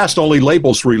 In the past, only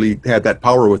labels really had that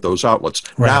power with those outlets.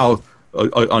 Right. Now,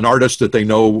 an artist that they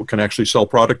know can actually sell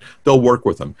product, they'll work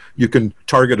with them. You can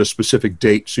target a specific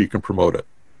date so you can promote it.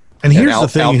 And here's the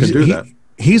thing: Al can do that.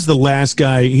 He's the last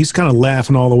guy. He's kind of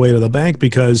laughing all the way to the bank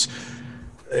because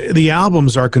the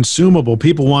albums are consumable.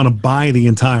 People want to buy the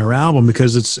entire album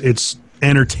because it's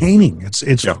entertaining.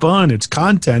 It's fun. It's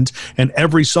content, and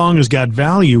every song has got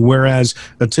value. Whereas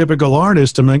a typical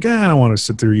artist, I'm like, I don't want to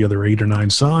sit through the other 8 or 9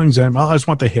 songs. I just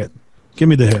want the hit. Give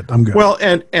me the hit. I'm good. Well,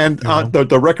 and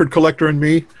the record collector in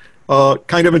me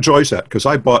kind of enjoys that because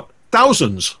I bought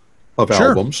thousands of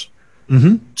albums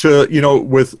to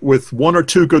with 1 or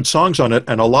 2 good songs on it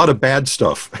and a lot of bad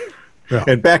stuff. Yeah.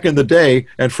 And back in the day,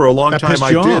 and for a long time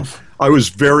I was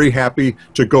very happy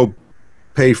to go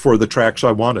pay for the tracks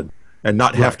I wanted and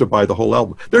not have to buy the whole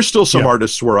album. There's still some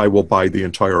artists where I will buy the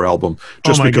entire album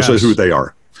just because of who they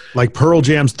are. Like Pearl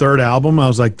Jam's 3rd album, I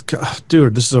was like,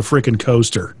 dude, this is a freaking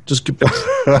coaster. Just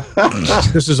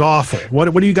this is awful.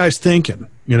 What are you guys thinking,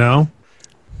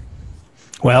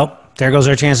 Well, there goes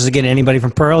our chances of getting anybody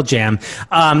from Pearl Jam.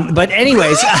 But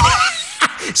anyways...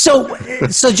 So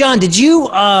John, did you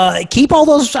keep all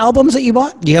those albums that you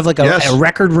bought? Do you have like a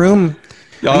record room?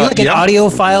 Are you like an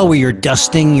audiophile where you're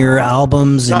dusting your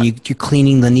albums and you're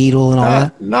cleaning the needle and all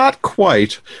that? Not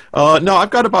quite. No, I've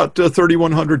got about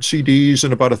 3,100 CDs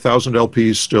and about 1,000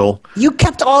 LPs still. You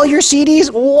kept all your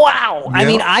CDs? Wow. Yeah. I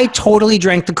mean, I totally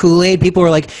drank the Kool-Aid. People were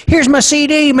like, here's my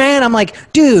CD, man. I'm like,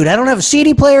 dude, I don't have a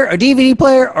CD player or DVD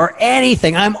player or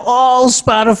anything. I'm all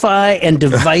Spotify and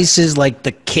devices like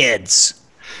the kids.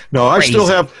 No, Crazy.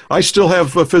 I still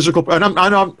have a physical, and I'm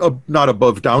not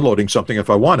above downloading something if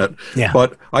I want it. Yeah.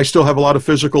 But I still have a lot of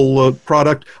physical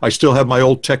product. I still have my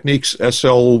old Technics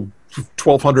SL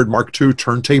 1200 Mark II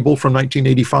turntable from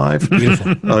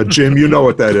 1985. Jim, you know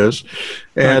what that is,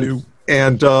 and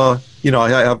you know, I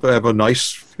have a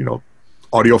nice, you know,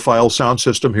 audiophile sound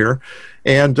system here,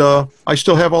 and I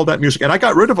still have all that music. And I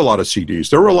got rid of a lot of CDs.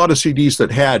 There were a lot of CDs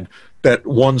that had that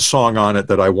one song on it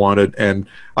that I wanted, and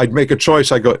I'd make a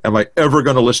choice. I go, am I ever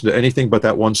going to listen to anything but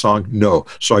that one song? No.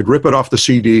 So I'd rip it off the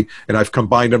CD, and I've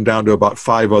combined them down to about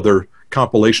 5 other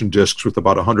compilation discs with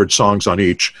about 100 songs on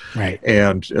each, right,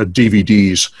 and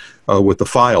DVDs with the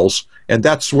files. And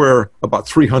that's where about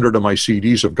 300 of my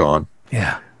CDs have gone.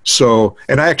 Yeah. So,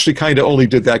 and I actually kind of only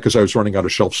did that because I was running out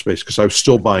of shelf space, because I was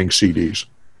still buying CDs.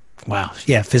 Wow.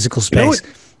 Yeah, physical space.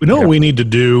 You know what we need to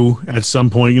do at some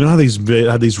point? You know how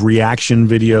these reaction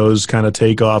videos kind of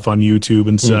take off on YouTube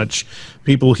and such?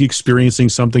 People experiencing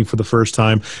something for the first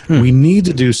time. We need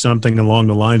to do something along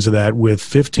the lines of that with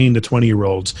 15 to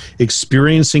 20-year-olds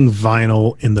experiencing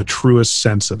vinyl in the truest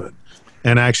sense of it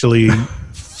and actually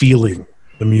feeling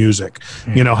the music.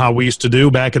 You know how we used to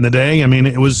do back in the day? I mean,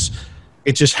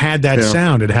 it just had that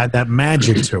sound. It had that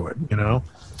magic to it, you know?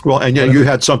 Well, and yeah, you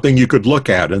had something you could look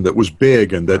at and that was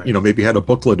big and that, you know, maybe had a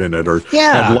booklet in it, or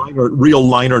had real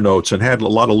liner notes and had a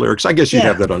lot of lyrics. I guess you'd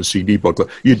have that on a CD booklet.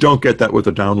 You don't get that with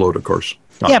a download, of course.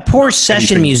 Yeah, poor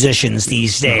session musicians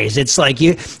these days. It's like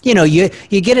you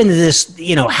get into this,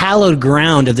 you know, hallowed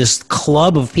ground of this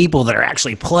club of people that are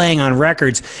actually playing on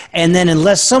records, and then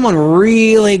unless someone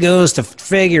really goes to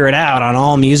figure it out on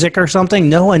All Music or something,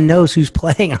 no one knows who's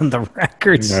playing on the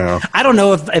records. No. I don't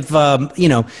know if you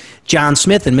know, John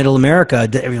Smith in Middle America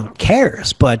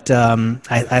cares, but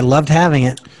I loved having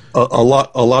it. A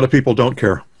lot of people don't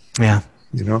care. Yeah,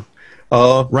 you know.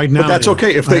 Right now, but that's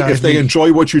okay. If they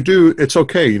enjoy what you do, it's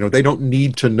okay. You know, they don't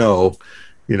need to know.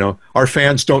 You know, our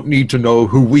fans don't need to know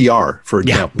who we are, for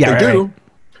example. They do. Right.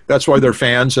 That's why they're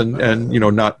fans, and you know,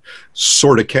 not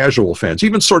sort of casual fans.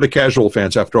 Even sort of casual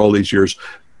fans, after all these years,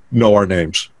 know our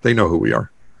names. They know who we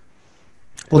are.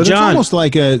 Well, but John, it's almost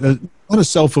like not a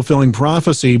self-fulfilling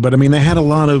prophecy, but I mean, they had a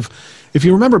lot of. If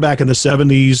you remember back in the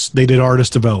 70s, they did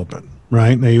artist development,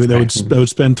 right? They would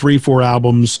spend 3-4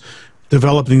 albums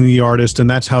developing the artist, and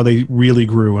that's how they really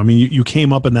grew. I mean, you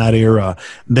came up in that era.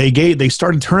 They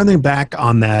started turning back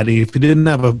on that. If you didn't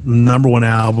have a #1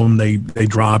 album, they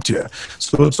dropped you.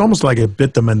 So it's almost like it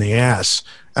bit them in the ass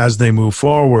as they move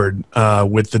forward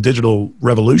with the digital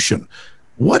revolution.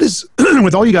 What is,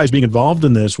 with all you guys being involved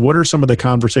in this, what are some of the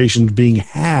conversations being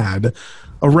had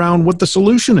around what the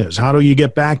solution is? How do you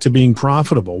get back to being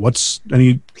profitable? What's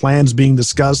any plans being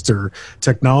discussed or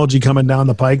technology coming down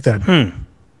the pike that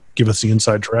give us the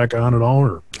inside track on it all?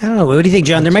 Or I don't know. What do you think,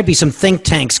 John? There might be some think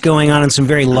tanks going on in some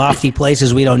very lofty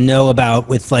places we don't know about,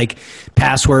 with like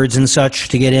passwords and such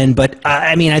to get in. But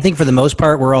I mean, I think for the most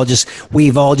part,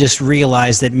 we've all just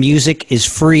realized that music is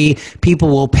free. People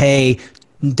will pay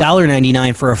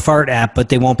 $1.99 for a fart app, but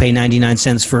they won't pay 99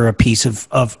 cents for a piece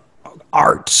of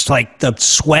art, like the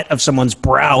sweat of someone's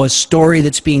brow, a story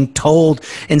that's being told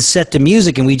and set to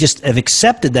music. And we just have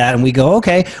accepted that, and we go,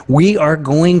 okay, we are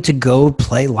going to go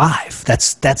play live.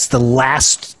 That's the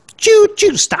last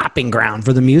choo-choo stopping ground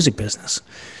for the music business.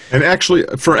 And actually,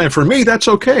 for me, that's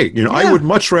okay. You know, I would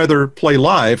much rather play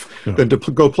live than to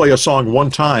go play a song one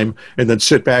time and then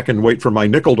sit back and wait for my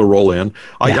nickel to roll in.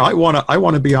 I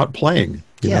want to be out playing.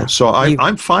 You know? So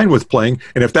I'm fine with playing,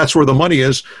 and if that's where the money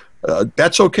is,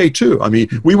 that's okay too. I mean,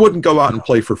 we wouldn't go out and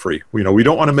play for free. You know, we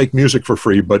don't want to make music for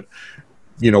free, but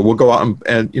you know, we'll go out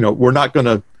and you know, we're not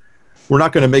gonna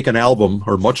make an album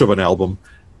or much of an album,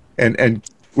 and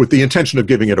with the intention of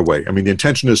giving it away. I mean, the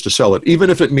intention is to sell it,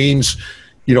 even if it means,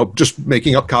 you know, just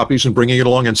making up copies and bringing it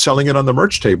along and selling it on the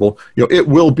merch table. You know, it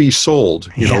will be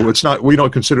sold. You know, it's not. We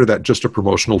don't consider that just a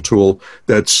promotional tool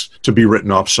that's to be written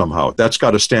off somehow. That's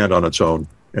got to stand on its own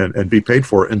and be paid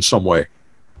for in some way.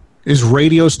 Is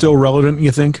radio still relevant,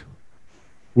 you think?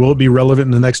 Will it be relevant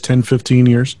in the next 10, 15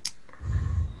 years?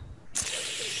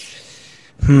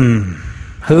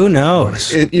 Who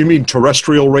knows? You mean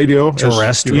terrestrial radio?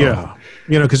 Terrestrial. Yeah.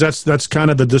 You know, because that's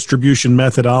kind of the distribution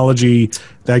methodology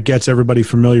that gets everybody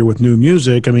familiar with new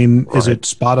music. I mean, is it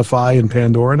Spotify and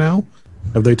Pandora now?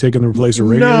 Have they taken the place of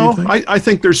radio? No, I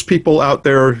think there's people out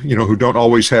there, you know, who don't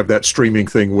always have that streaming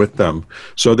thing with them.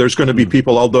 So there's going to be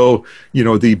people, although, you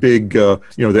know, the big, you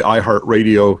know, the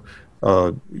iHeartRadio,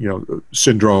 you know,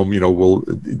 syndrome, you know,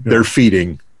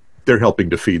 they're helping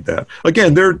to feed that.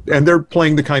 Again, they're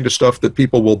playing the kind of stuff that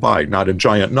people will buy, not in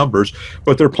giant numbers,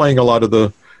 but they're playing a lot of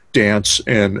the dance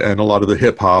and a lot of the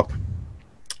hip hop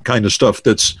kind of stuff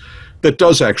that's that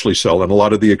does actually sell, and a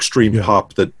lot of the extreme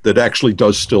pop that actually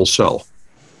does still sell.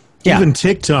 Yeah. Even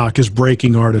TikTok is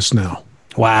breaking artists now.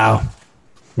 Wow.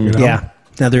 You know? Yeah.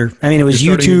 Another. I mean, it was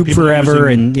You're starting YouTube people forever,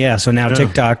 using- and so now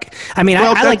TikTok. I mean,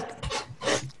 Well,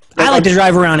 I like to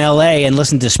drive around LA and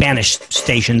listen to Spanish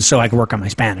stations so I can work on my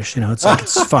Spanish. You know, it's like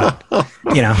it's fun.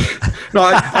 You know. No,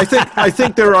 I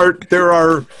think there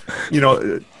are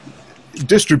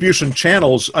distribution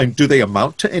channels. Do they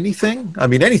amount to anything? I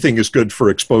mean, anything is good for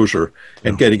exposure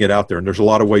and getting it out there, and there's a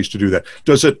lot of ways to do that.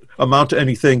 Does it amount to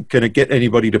anything? Can it get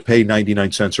anybody to pay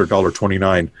 99 cents or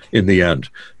 $1.29 in the end?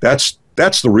 That's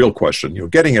the real question.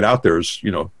 Getting it out there is,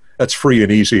 that's free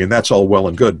and easy, and that's all well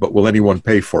and good, but will anyone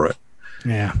pay for it?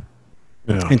 Yeah.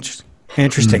 Yeah.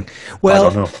 Interesting. Well,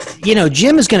 I don't know.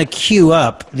 Jim is going to queue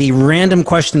up the random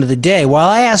question of the day while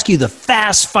I ask you the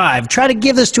fast five. Try to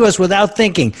give this to us without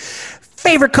thinking.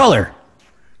 Favorite color?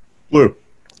 Blue.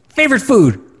 Favorite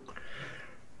food?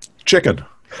 Chicken.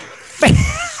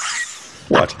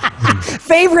 What?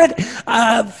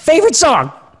 Favorite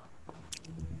song?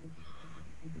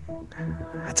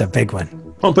 That's a big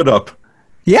one. Pump It Up.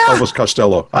 Yeah. Elvis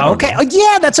Costello. Okay. Oh,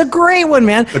 yeah, that's a great one,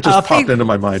 man. It just popped into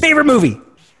my mind. Favorite movie?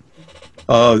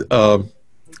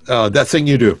 That Thing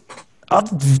You Do. A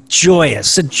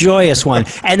joyous one.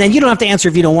 And then you don't have to answer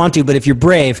if you don't want to, but if you're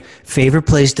brave, favorite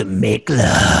place to make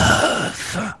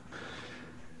love?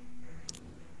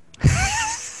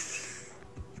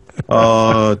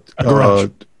 Oh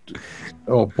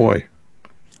boy.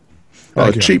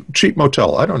 Cheap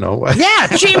motel. I don't know. Yeah,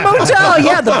 cheap motel.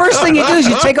 Yeah, the first thing you do is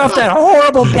you take off that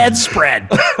horrible bedspread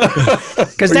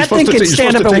because that thing can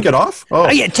stand up and take it off.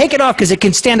 Oh yeah, take it off because it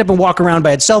can stand up and walk around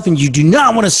by itself, and you do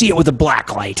not want to see it with a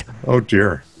black light. Oh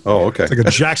dear. Oh okay. It's like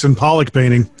a Jackson Pollock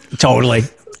painting. Totally.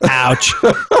 Ouch.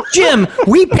 Jim,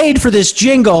 we paid for this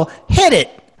jingle. Hit it.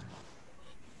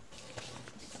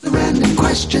 The random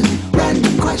question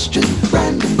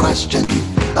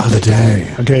of the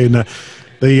day. Okay, and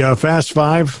the Fast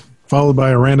Five followed by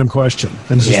a random question.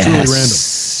 And this is truly random.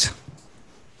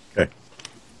 Okay.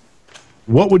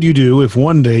 What would you do if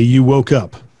one day you woke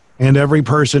up and every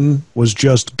person was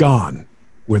just gone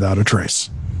without a trace?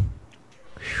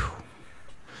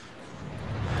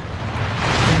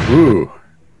 Ooh,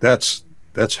 that's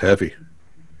heavy.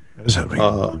 That is heavy.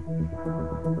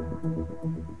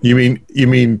 You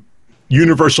mean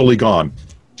universally gone?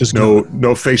 Just no gone.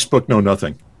 no Facebook, no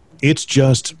nothing. It's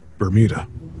just Bermuda.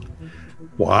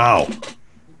 Wow.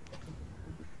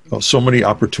 Oh, so many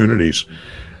opportunities.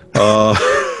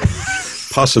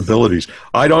 Possibilities.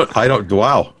 I don't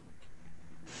wow.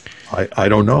 I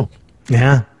don't know.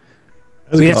 Yeah.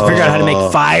 We have to figure out how to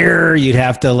make fire. You'd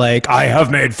have to I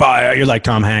have made fire. You're like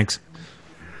Tom Hanks.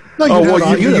 No,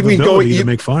 you mean going to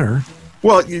make fire?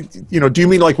 Well, do you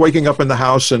mean like waking up in the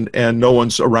house and no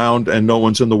one's around and no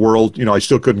one's in the world? I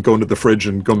still couldn't go into the fridge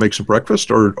and go make some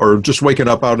breakfast, or just waking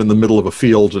up out in the middle of a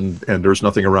field and there's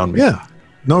nothing around me? Yeah,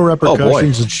 no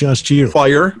repercussions. It's just you.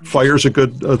 Fire's a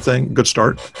good thing, good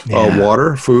start. Yeah.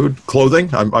 Water, food,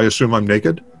 clothing. I assume I'm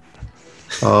naked.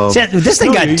 See, this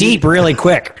thing got deep really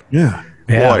quick. Yeah.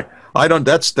 Boy,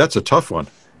 that's a tough one.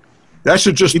 That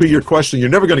should just be your question. You're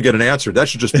never going to get an answer. That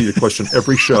should just be your question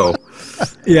every show.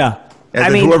 Yeah.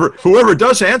 And then whoever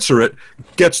does answer it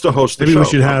gets to host the show. Maybe we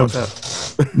should have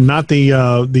not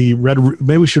the red.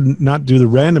 Maybe we should not do the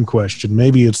random question.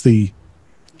 Maybe it's the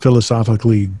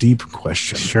philosophically deep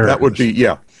question. Sure. That would be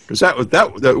because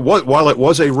that was, while it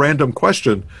was a random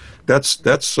question, that's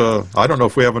I don't know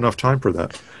if we have enough time for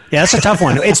that. Yeah, that's a tough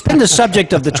one. It's been the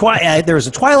subject of the there was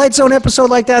a Twilight Zone episode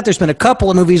like that. There's been a couple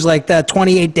of movies like that.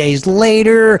 28 Days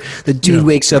Later, the dude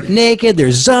wakes up naked.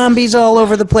 There's zombies all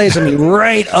over the place. I mean,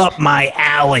 right up my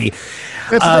alley.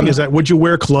 That's the thing is that would you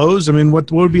wear clothes? I mean, what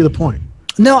would be the point?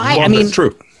 No, I mean, that's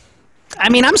true. I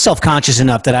mean, I'm self-conscious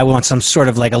enough that I want some sort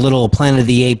of like a little Planet of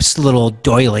the Apes little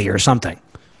doily or something.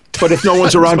 But if no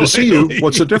one's around to see you,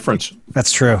 what's the difference?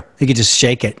 That's true. You could just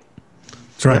shake it.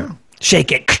 That's right. Yeah.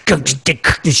 Shake it,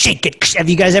 shake it. Have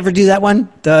you guys ever do that one?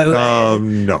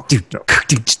 No.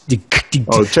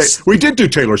 We did do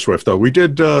Taylor Swift though. We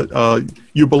did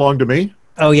 "You Belong to Me."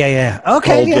 Oh yeah.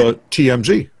 Okay. Called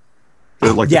TMZ, the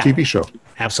TV show.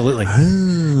 Absolutely.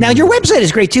 Now your website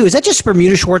is great too. Is that just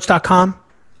BermudaSchwartz.com?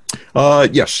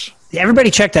 Yes.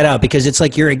 Everybody check that out because it's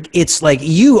like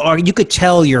you could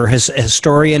tell you're a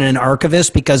historian and an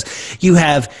archivist because you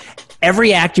have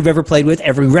every act you've ever played with,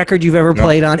 every record you've ever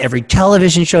played on, every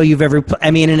television show you've ever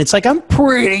I mean, and it's like, I'm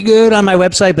pretty good on my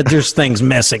website, but there's things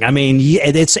missing. I mean,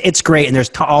 it's great. And there's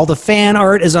all the fan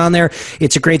art is on there.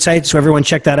 It's a great site. So everyone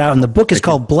check that out. And the book is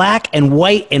called Black and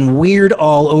White and Weird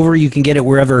All Over. You can get it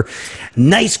wherever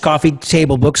nice coffee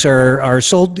table books are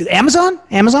sold. Amazon?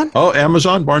 Oh,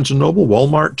 Amazon, Barnes & Noble,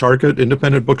 Walmart, Target,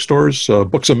 independent bookstores,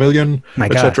 Books A Million,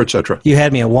 et cetera, et cetera. You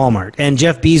had me at Walmart. And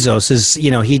Jeff Bezos is,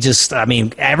 he just, I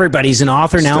mean, everybody's an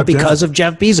author now because of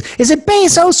Jeff Bezos. Is it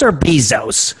Bezos or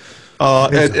Bezos?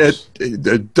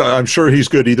 I'm sure he's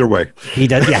good either way. He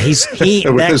does. Yeah,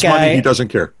 with that his guy money, he doesn't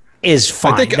care. Is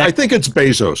fine. I think it's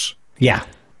Bezos. Yeah.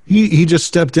 He just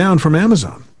stepped down from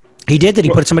Amazon. He did? Did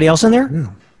he put somebody else in there?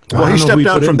 Yeah. Well, he stepped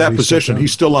down from that position.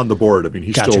 He's still on the board. I mean,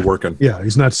 he's still working. Yeah,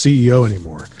 he's not CEO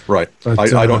anymore. Right.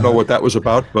 But, I don't know what that was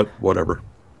about, but whatever.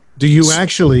 Do you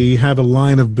actually have a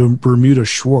line of Bermuda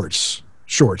shorts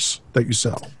that you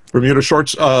sell? Bermuda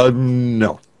shorts?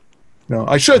 No.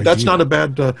 I should. That's not a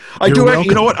bad. I do. Welcome.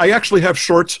 You know what? I actually have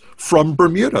shorts from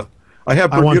Bermuda. I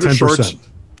have Bermuda shorts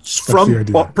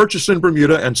purchased in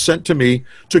Bermuda and sent to me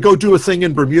to go do a thing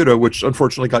in Bermuda, which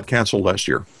unfortunately got canceled last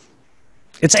year.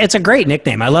 It's a great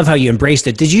nickname. I love how you embraced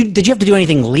it. Did you have to do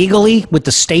anything legally with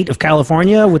the state of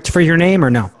California for your name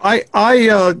or no?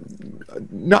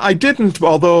 No, I didn't,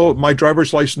 although my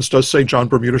driver's license does say John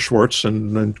Bermuda Schwartz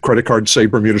and credit cards say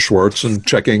Bermuda Schwartz and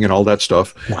checking and all that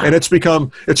stuff. Wow. And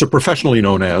it's a professionally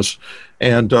known as.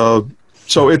 And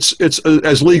so it's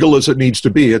as legal as it needs to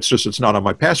be. It's just it's not on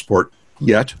my passport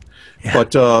yet. Yeah.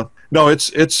 But no,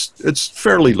 it's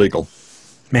fairly legal.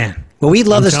 Man. Well, we'd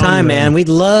love this time, man. We'd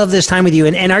love this time with you.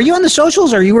 And are you on the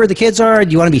socials? Are you where the kids are?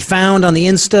 Do you want to be found on the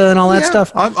Insta and all that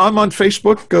stuff? I'm on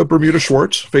Facebook, Bermuda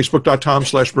Schwartz,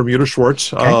 facebook.com/Bermuda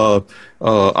Schwartz. Okay.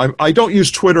 I don't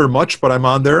use Twitter much, but I'm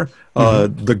on there.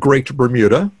 The Great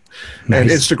Bermuda. Nice.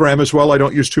 And Instagram as well. I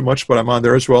don't use too much, but I'm on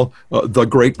there as well. The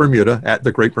Great Bermuda, at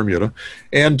The Great Bermuda.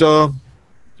 And, but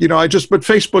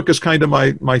Facebook is kind of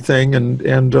my thing.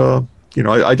 And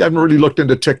I haven't really looked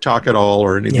into TikTok at all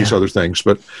or any of these other things,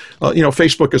 but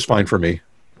Facebook is fine for me.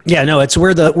 Yeah, no,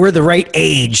 we're the right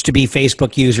age to be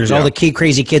Facebook users. Yeah. All the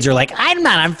crazy kids are like, I'm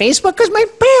not on Facebook because my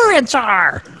parents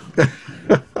are.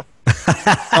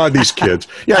 These kids.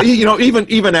 Yeah,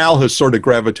 even Al has sort of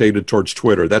gravitated towards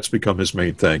Twitter. That's become his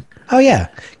main thing. Oh yeah.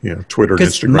 Yeah, Twitter and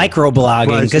Instagram.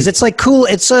 Microblogging, because it's like cool.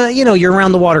 It's you're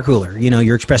around the water cooler.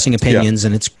 You're expressing opinions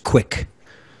and it's quick.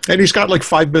 And he's got like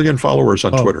 5 million followers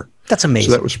on Twitter. That's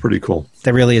amazing. So that was pretty cool.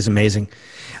 That really is amazing.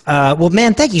 Well,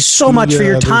 man, thank you so much for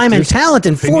your time and talent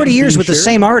in 40 years with the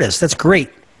same artist. That's great.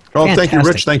 Oh, Thank you,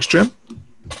 Rich. Thanks, Jim.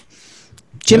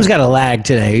 Jim's got a lag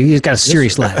today. He's got a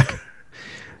serious lag.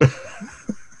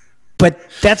 But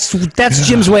that's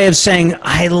Jim's way of saying,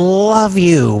 I love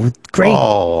you. Great.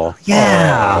 Oh,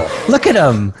 yeah. Oh. Look at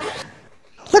him.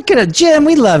 Look at it, Jim.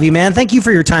 We love you, man. Thank you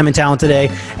for your time and talent today.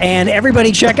 And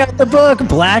everybody check out the book,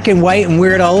 Black and White and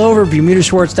Weird All Over,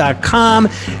 BermudaSchwartz.com.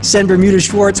 Send Bermuda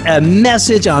Schwartz a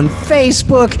message on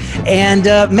Facebook. And,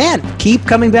 man, keep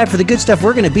coming back for the good stuff.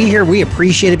 We're going to be here. We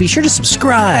appreciate it. Be sure to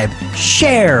subscribe,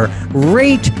 share,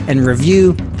 rate, and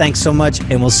review. Thanks so much,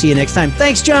 and we'll see you next time.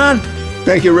 Thanks, John.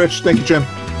 Thank you, Rich. Thank you, Jim.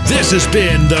 This has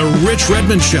been The Rich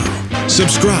Redmond Show.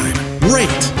 Subscribe, rate,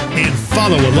 and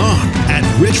follow along at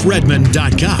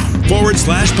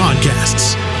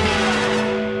richredmond.com/podcasts.